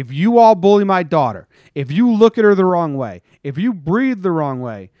 if you all bully my daughter, if you look at her the wrong way, if you breathe the wrong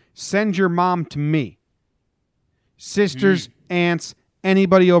way, send your mom to me. Sisters, aunts,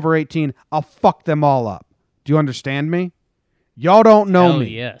 anybody over 18, I'll fuck them all up. Do you understand me? Y'all don't know Hell me.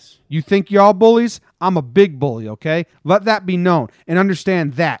 yes. You think y'all bullies? I'm a big bully, okay? Let that be known and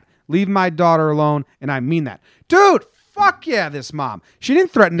understand that. Leave my daughter alone, and I mean that. Dude, fuck yeah, this mom. She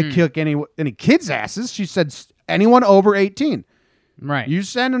didn't threaten to kick any kids' asses. She said anyone over 18. Right. You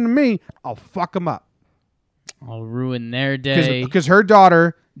send them to me, I'll fuck them up. I'll ruin their day. Because her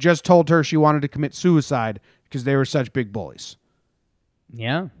daughter just told her she wanted to commit suicide because they were such big bullies.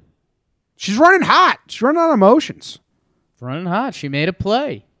 Yeah. She's running hot. She's running on emotions. Running hot. She made a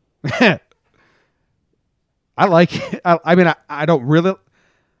play. I like it. I don't really.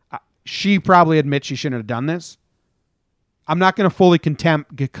 She probably admits she shouldn't have done this. I'm not going to fully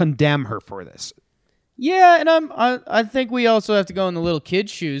condemn her for this. Yeah, and I think we also have to go in the little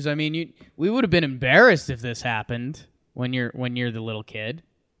kid's shoes. I mean, we would have been embarrassed if this happened when you're the little kid.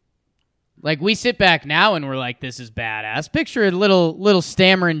 Like we sit back now and we're like, this is badass. Picture a little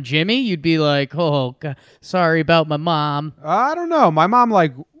stammering Jimmy. You'd be like, oh, God, sorry about my mom. I don't know. My mom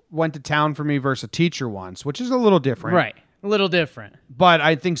went to town for me versus a teacher once, which is a little different. Right. A little different. But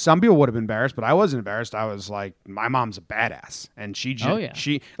I think some people would have been embarrassed, but I wasn't embarrassed. I was like, my mom's a badass. And she just, Oh, yeah. it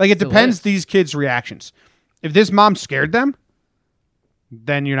Still depends is. these kids' reactions. If this mom scared them,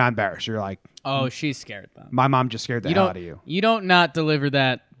 then you're not embarrassed. You're like, Oh, she scared them. my mom just scared the hell out of you. You don't not deliver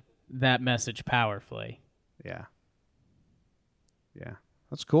that message powerfully. Yeah. Yeah.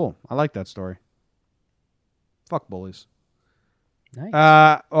 That's cool. I like that story. Fuck bullies. Nice.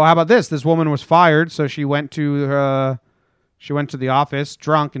 How about this? This woman was fired, so she went to the office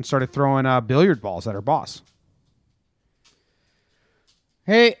drunk and started throwing billiard balls at her boss.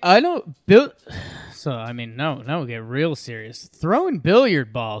 Hey, So I mean, now we get real serious. Throwing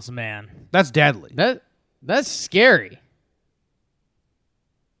billiard balls, man. That's deadly. That's scary.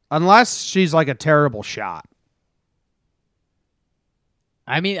 Unless she's like a terrible shot.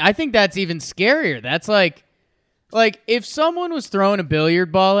 I mean, I think that's even scarier. That's like if someone was throwing a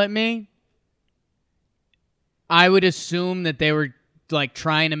billiard ball at me, I would assume that they were like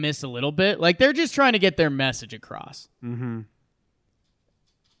trying to miss a little bit. Like they're just trying to get their message across. Mm-hmm.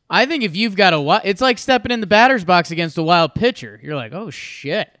 I think if you've got it's like stepping in the batter's box against a wild pitcher. You're like, oh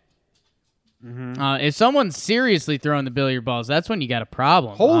shit. If someone's seriously throwing the billiard balls, that's when you got a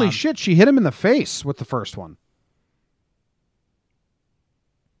problem. Holy shit, she hit him in the face with the first one.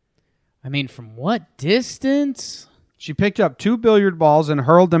 I mean, from what distance? She picked up 2 billiard balls and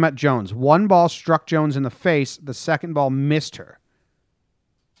hurled them at Jones. One ball struck Jones in the face. The second ball missed her.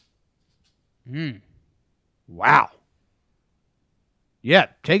 Wow. Yeah,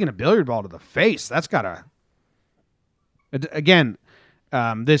 taking a billiard ball to the face. That's got to... Again,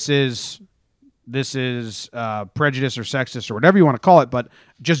 this is prejudice or sexist or whatever you want to call it, but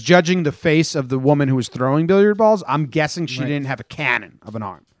just judging the face of the woman who was throwing billiard balls, I'm guessing she didn't have a cannon of an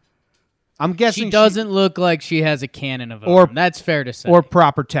arm. I'm guessing she doesn't look like she has a cannon of an or arm. That's fair to say. Or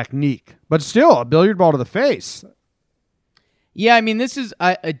proper technique. But still, a billiard ball to the face. Yeah, I mean, this is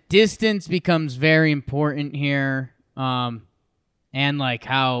a distance becomes very important here. And like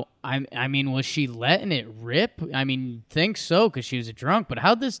how I mean, was she letting it rip? I mean, think so because she was a drunk. But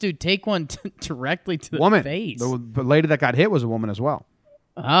how'd this dude take one directly to the face? The lady that got hit was a woman as well.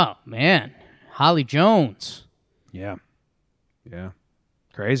 Oh man, Holly Jones. Yeah,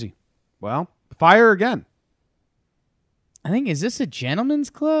 crazy. Well, fire again. I think, is this a gentleman's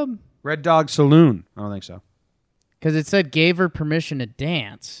club? Red Dog Saloon. I don't think so. Because it said gave her permission to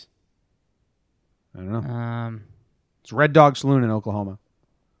dance. I don't know. It's Red Dog Saloon in Oklahoma.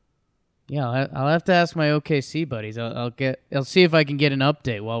 Yeah, I'll have to ask my OKC buddies. I'll see if I can get an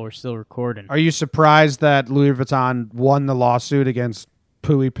update while we're still recording. Are you surprised that Louis Vuitton won the lawsuit against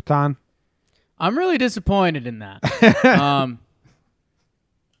Louis Vuitton? I'm really disappointed in that.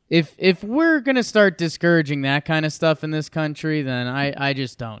 If we're gonna start discouraging that kind of stuff in this country, then I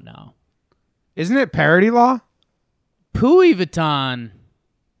just don't know. Isn't it parody law? Louis Vuitton.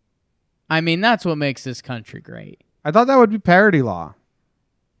 I mean, that's what makes this country great. I thought that would be parody law.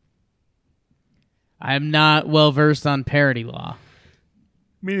 I'm not well versed on parody law.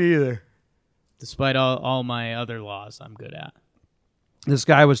 Me neither. Despite all my other laws I'm good at. This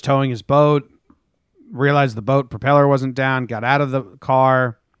guy was towing his boat, realized the boat propeller wasn't down, got out of the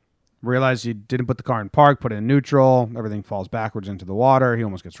car, realized he didn't put the car in park, put it in neutral, everything falls backwards into the water, he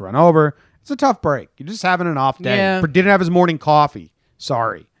almost gets run over. It's a tough break. You're just having an off day. Yeah. Didn't have his morning coffee.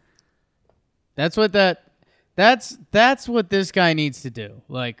 Sorry. That's what this guy needs to do.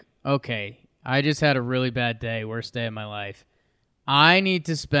 Like, okay, I just had a really bad day, worst day of my life. I need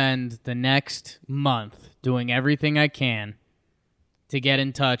to spend the next month doing everything I can to get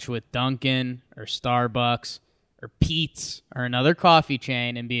in touch with Dunkin' or Starbucks or Pete's or another coffee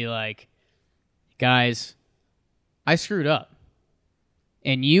chain and be like, guys, I screwed up.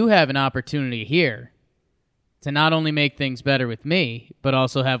 And you have an opportunity here to not only make things better with me, but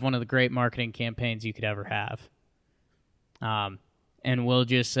also have one of the great marketing campaigns you could ever have. And we'll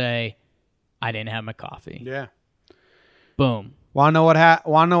just say, I didn't have my coffee. Yeah. Boom. Want to know what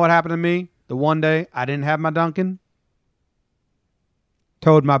happened to me the one day I didn't have my Dunkin'?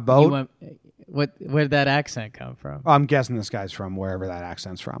 Towed my boat. Where did that accent come from? I'm guessing this guy's from wherever that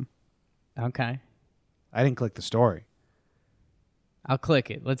accent's from. Okay. I didn't click the story. I'll click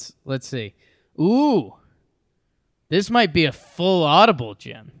it. Let's see. Ooh. This might be a full audible,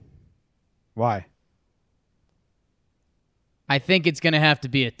 Jim. Why? I think it's going to have to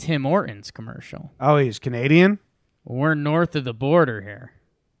be a Tim Hortons commercial. Oh, he's Canadian? We're north of the border here.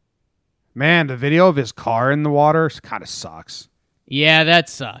 Man, the video of his car in the water kind of sucks. Yeah, that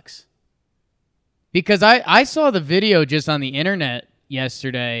sucks. Because I saw the video just on the internet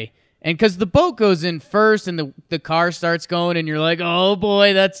yesterday, and because the boat goes in first and the car starts going, and you're like, oh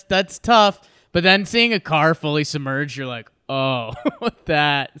boy, that's tough. But then seeing a car fully submerged, you're like, oh,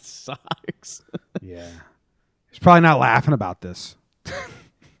 that sucks. Yeah. He's probably not laughing about this.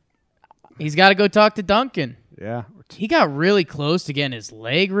 He's got to go talk to Duncan. Yeah. He got really close to getting his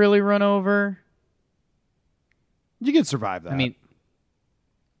leg really run over. You can survive that. I mean,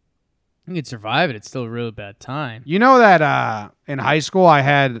 you could survive it. It's still a really bad time. You know that in high school I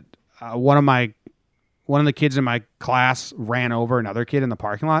had one of the kids in my class ran over another kid in the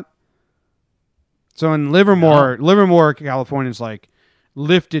parking lot. So in Livermore, California is like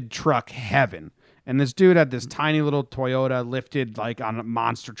lifted truck heaven. And this dude had this tiny little Toyota lifted like on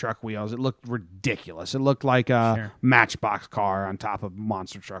monster truck wheels. It looked ridiculous. It looked like a Matchbox car on top of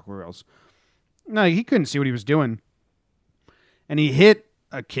monster truck wheels. No, he couldn't see what he was doing. And he hit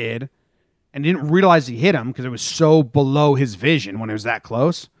a kid and didn't realize he hit him because it was so below his vision when it was that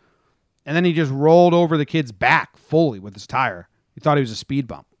close. And then he just rolled over the kid's back fully with his tire. He thought he was a speed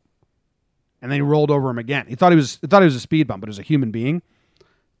bump. And then he rolled over him again. He thought he was a speed bump, but it was a human being.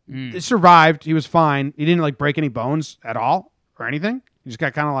 He survived. He was fine. He didn't like break any bones at all or anything. He just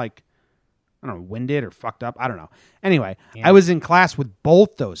got kind of like, I don't know, winded or fucked up. I don't know. Anyway, I was in class with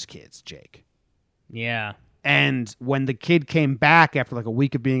both those kids, Jake. Yeah. And when the kid came back after like a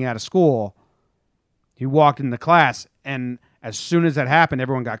week of being out of school, he walked into class, and as soon as that happened,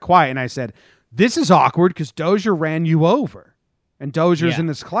 everyone got quiet. And I said, "This is awkward because Dozier ran you over, and Dozier's in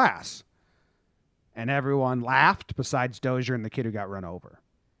this class." And everyone laughed, besides Dozier and the kid who got run over.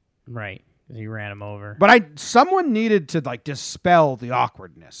 Right. He ran him over. But someone needed to like dispel the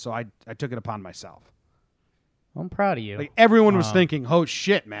awkwardness, so I took it upon myself. I'm proud of you. Like everyone was thinking, "Oh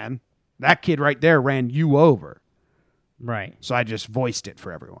shit, man, that kid right there ran you over." Right. So I just voiced it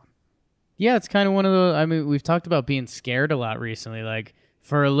for everyone. Yeah, it's kind of one of the. I mean, we've talked about being scared a lot recently. Like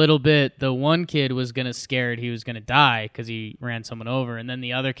for a little bit, the one kid was scared he was gonna die because he ran someone over, and then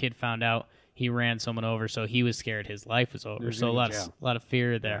the other kid found out he ran someone over, so he was scared his life was over. So a lot of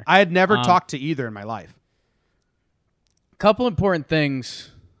fear there. I had never talked to either in my life. A couple important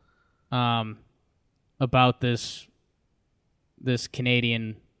things about this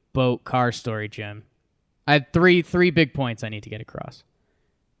Canadian boat car story, Jim. I had three big points I need to get across.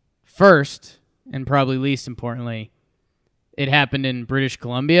 First, and probably least importantly, it happened in British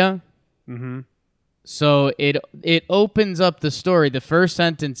Columbia. Mm-hmm. So it opens up the story. The first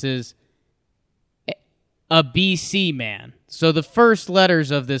sentence is a BC man. So the first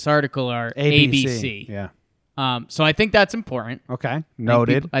letters of this article are ABC. Yeah. So I think that's important. Okay.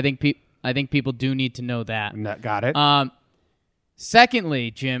 Noted. I think people do need to know that. Got it.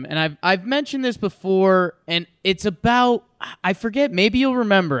 Secondly, Jim, and I've mentioned this before, and it's about, I forget, maybe you'll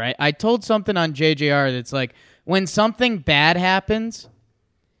remember. I told something on JJR that's like, when something bad happens,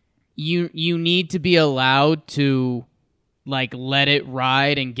 you need to be allowed to like let it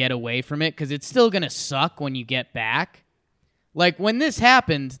ride and get away from it, because it's still gonna suck when you get back. Like when this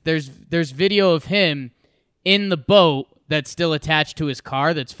happened, there's video of him in the boat that's still attached to his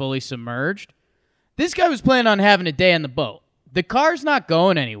car that's fully submerged. This guy was planning on having a day on the boat. The car's not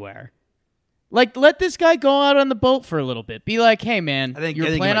going anywhere. Like, let this guy go out on the boat for a little bit. Be like, hey, man, I think you're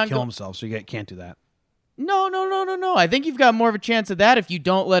he planning might on kill himself, so you can't do that. No. I think you've got more of a chance of that if you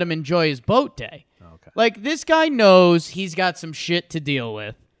don't let him enjoy his boat day. Okay. Like, this guy knows he's got some shit to deal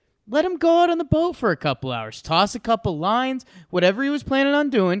with. Let him go out on the boat for a couple hours. Toss a couple lines, whatever he was planning on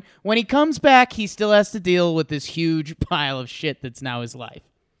doing. When he comes back, he still has to deal with this huge pile of shit that's now his life.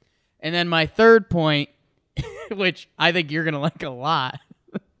 And then my third point, which I think you're going to like a lot.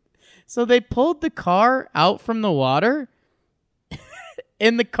 So they pulled the car out from the water,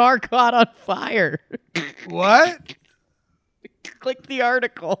 and the car caught on fire. What? Click the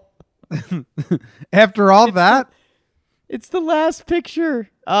article. After all that? It's the last picture.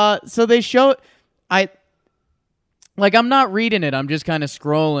 So they show I'm not reading it. I'm just kind of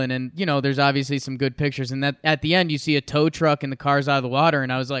scrolling, and there's obviously some good pictures. And that at the end, you see a tow truck and the car's out of the water.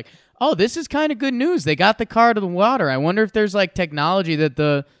 And I was like, oh, this is kind of good news. They got the car out of the water. I wonder if there's like technology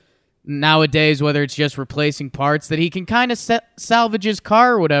that nowadays, whether it's just replacing parts, that he can kind of salvage his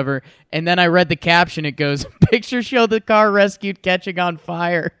car or whatever. And then I read the caption. It goes, pictures show the car rescued catching on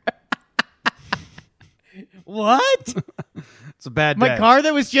fire. What? It's a bad day. My car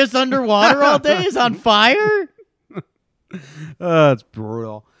that was just underwater all day is on fire? It's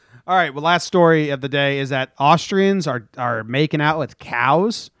brutal. All right, well, last story of the day is that Austrians are making out with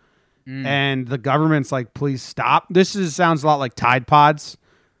cows, and the government's like, please stop. Sounds a lot like Tide Pods.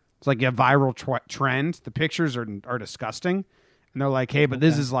 It's like a viral trend. The pictures are disgusting, and they're like, hey, but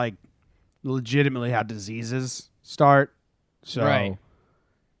this is like legitimately how diseases start. So right.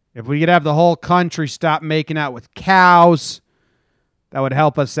 If we could have the whole country stop making out with cows, that would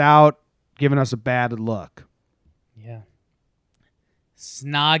help us out, giving us a bad look. Yeah.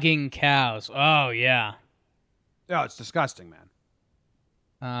 Snogging cows. Oh, yeah. Oh, it's disgusting, man.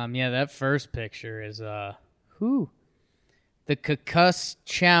 Yeah, that first picture is, the Cucuss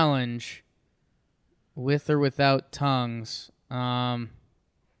Challenge, with or without tongues.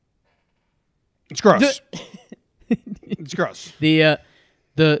 It's gross. It's gross. The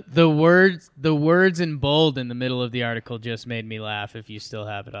words in bold in the middle of the article just made me laugh. If you still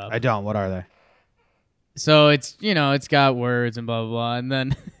have it up, I don't. What are they? So it's it's got words and blah blah blah, and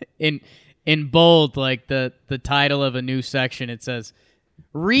then in bold, like the title of a new section, it says,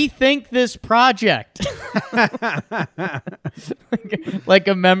 "Rethink this project."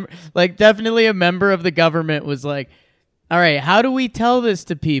 like definitely a member of the government was like, "All right, how do we tell this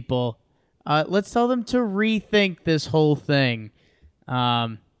to people? Let's tell them to rethink this whole thing."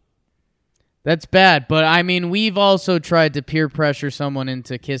 That's bad, but I mean, we've also tried to peer pressure someone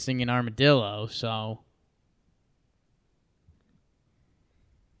into kissing an armadillo, so.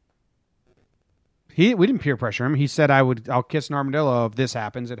 We didn't peer pressure him. He said, I'll kiss an armadillo if this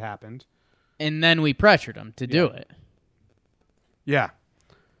happens. It happened. And then we pressured him to do it. Yeah.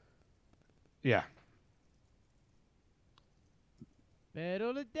 Yeah. Bet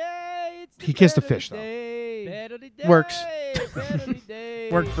of the day. It's the He kissed a bet of the fish, though. day. Bet of the day. Works. Bet of the day.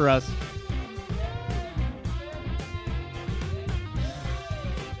 Worked for us.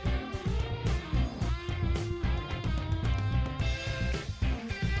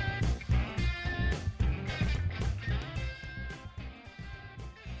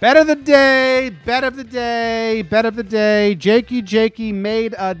 Bet of the day, bet of the day, bet of the day. Jakey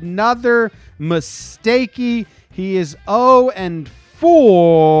made another mistakey. He is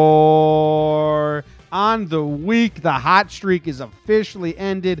 0-4 on the week. The hot streak is officially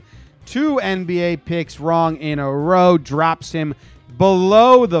ended. 2 NBA picks wrong in a row drops him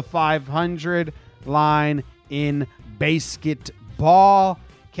below the 500 line in basketball.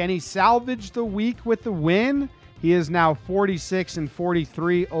 Can he salvage the week with the win? He is now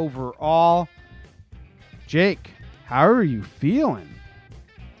 46-43 overall. Jake, how are you feeling?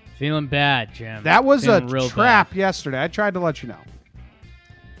 Feeling bad, Jim. That was Feeling a real trap bad. yesterday. I tried to let you know.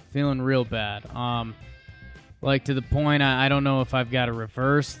 Feeling real bad. Like to the point I don't know if I've got to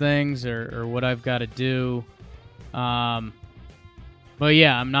reverse things or what I've got to do. But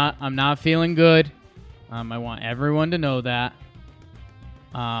yeah, I'm not feeling good. I want everyone to know that.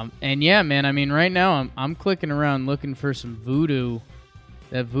 And yeah, man, I mean, right now I'm clicking around looking for some voodoo,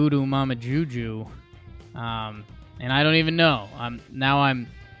 that voodoo mama juju. And I don't even know. I'm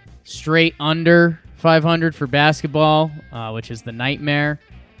straight under 500 for basketball, which is the nightmare,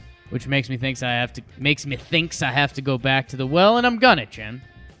 which makes me thinks I have to go back to the well, and I'm gonna, Jim.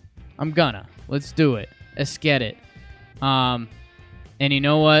 I'm gonna. Let's do it. Let's get it. And you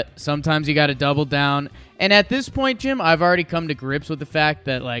know what? Sometimes you got to double down. And at this point, Jim, I've already come to grips with the fact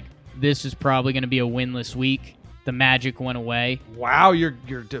that like this is probably going to be a winless week. The magic went away. Wow, you're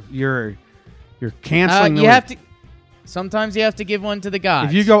canceling. You have to. Sometimes you have to give one to the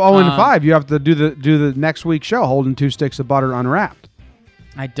gods. If you go 0-5, you have to do the next week's show holding 2 sticks of butter unwrapped.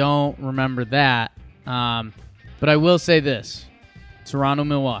 I don't remember that. But I will say this: Toronto,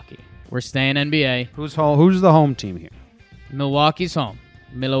 Milwaukee. We're staying NBA. Who's the home team here? Milwaukee's home.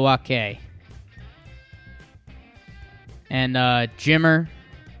 Milwaukee. And Jimmy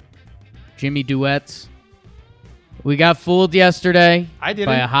Duets. We got fooled yesterday. I did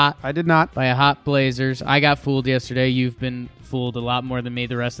not. By a hot Blazers. I got fooled yesterday. You've been fooled a lot more than me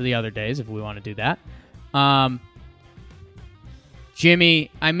the rest of the other days, if we want to do that.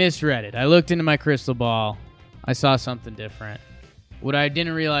 Jimmy, I misread it. I looked into my crystal ball. I saw something different. What I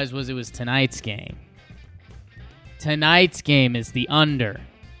didn't realize was it was tonight's game. Tonight's game is the under.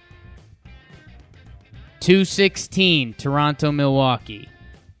 216, Toronto, Milwaukee.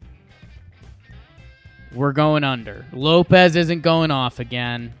 We're going under. Lopez isn't going off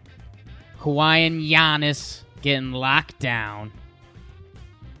again. Kawhi and Giannis getting locked down.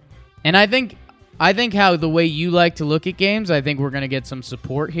 And I think how the way you like to look at games, I think we're going to get some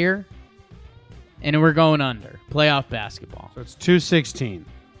support here. And we're going under. Playoff basketball. So it's 216.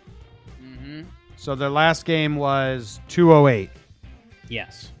 Mm-hmm. So their last game was 208.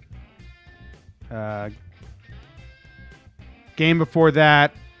 Yes. Game before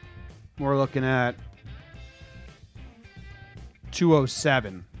that, we're looking at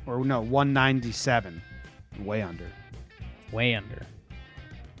 207. Or no, 197. Way under. Way under.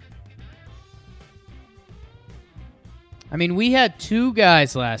 I mean, we had 2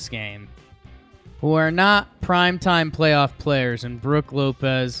 guys last game who are not primetime playoff players, and Brook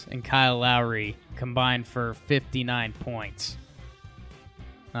Lopez and Kyle Lowry combined for 59 points.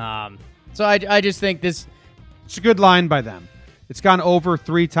 So I just think this... It's a good line by them. It's gone over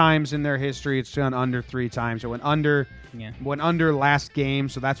 3 times in their history. It's gone under 3 times. It went under last game,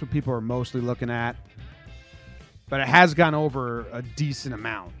 so that's what people are mostly looking at. But it has gone over a decent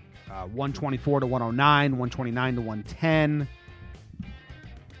amount. 124 to 109, 129 to 110.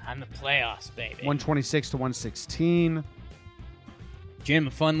 On the playoffs, baby. 126 to 116. Jim,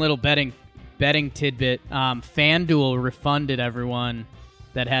 a fun little betting tidbit. FanDuel refunded everyone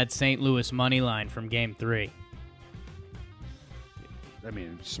that had St. Louis money line from Game 3. I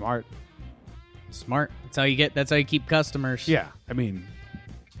mean, smart. Smart. That's how you keep customers. Yeah, I mean,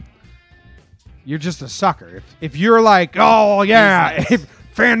 you're just a sucker. If you're like, oh yeah, if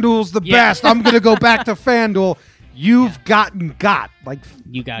FanDuel's the best, I'm gonna go back to FanDuel. You've gotten got. Like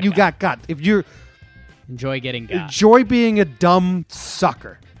you got got. If you're enjoy getting got. Enjoy being a dumb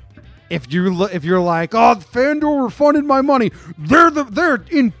sucker. If you're like, oh, FanDuel refunded my money, their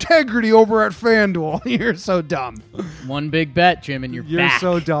integrity over at FanDuel. You're so dumb. One big bet, Jim, and you're back.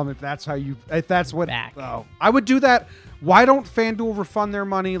 So dumb. If that's what. Back. Oh, I would do that. Why don't FanDuel refund their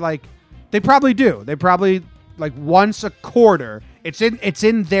money? Like, they probably do. They probably like once a quarter. It's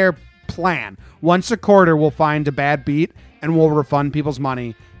in their plan. Once a quarter, we'll find a bad beat and we'll refund people's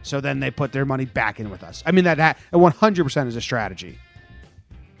money. So then they put their money back in with us. I mean, that 100% is a strategy.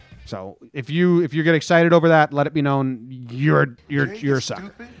 So if you get excited over that, let it be known you're a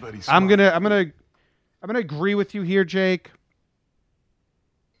sucker. I'm gonna agree with you here, Jake.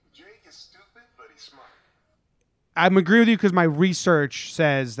 Jake is stupid, but he's smart. I'm agree with you because my research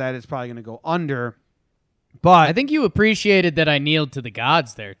says that it's probably gonna go under. But I think you appreciated that I kneeled to the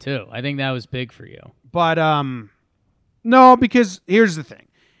gods there too. I think that was big for you. But no, because here's the thing: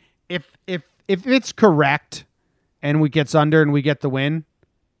 if it's correct and we gets under and we get the win,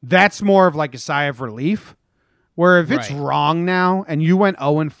 that's more of like a sigh of relief. Where if it's wrong now and you went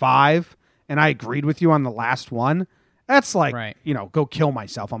 0-5 and I agreed with you on the last one, that's like go kill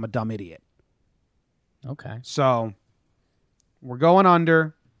myself. I'm a dumb idiot. Okay. So we're going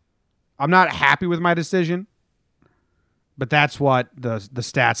under. I'm not happy with my decision, but that's what the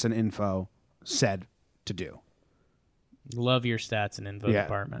stats and info said to do. Love your stats and info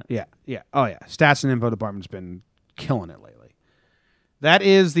department. Yeah. Oh, yeah. Stats and info department's been killing it lately. That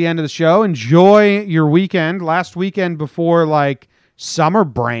is the end of the show. Enjoy your weekend. Last weekend before, summer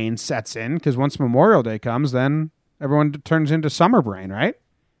brain sets in, because once Memorial Day comes, then everyone turns into summer brain, right?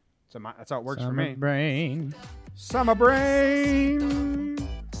 So that's how it works for me. Brain. Summer brain.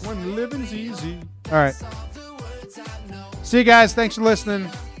 When living's easy. All right. See you guys. Thanks for listening.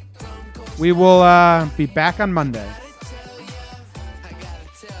 We will be back on Monday.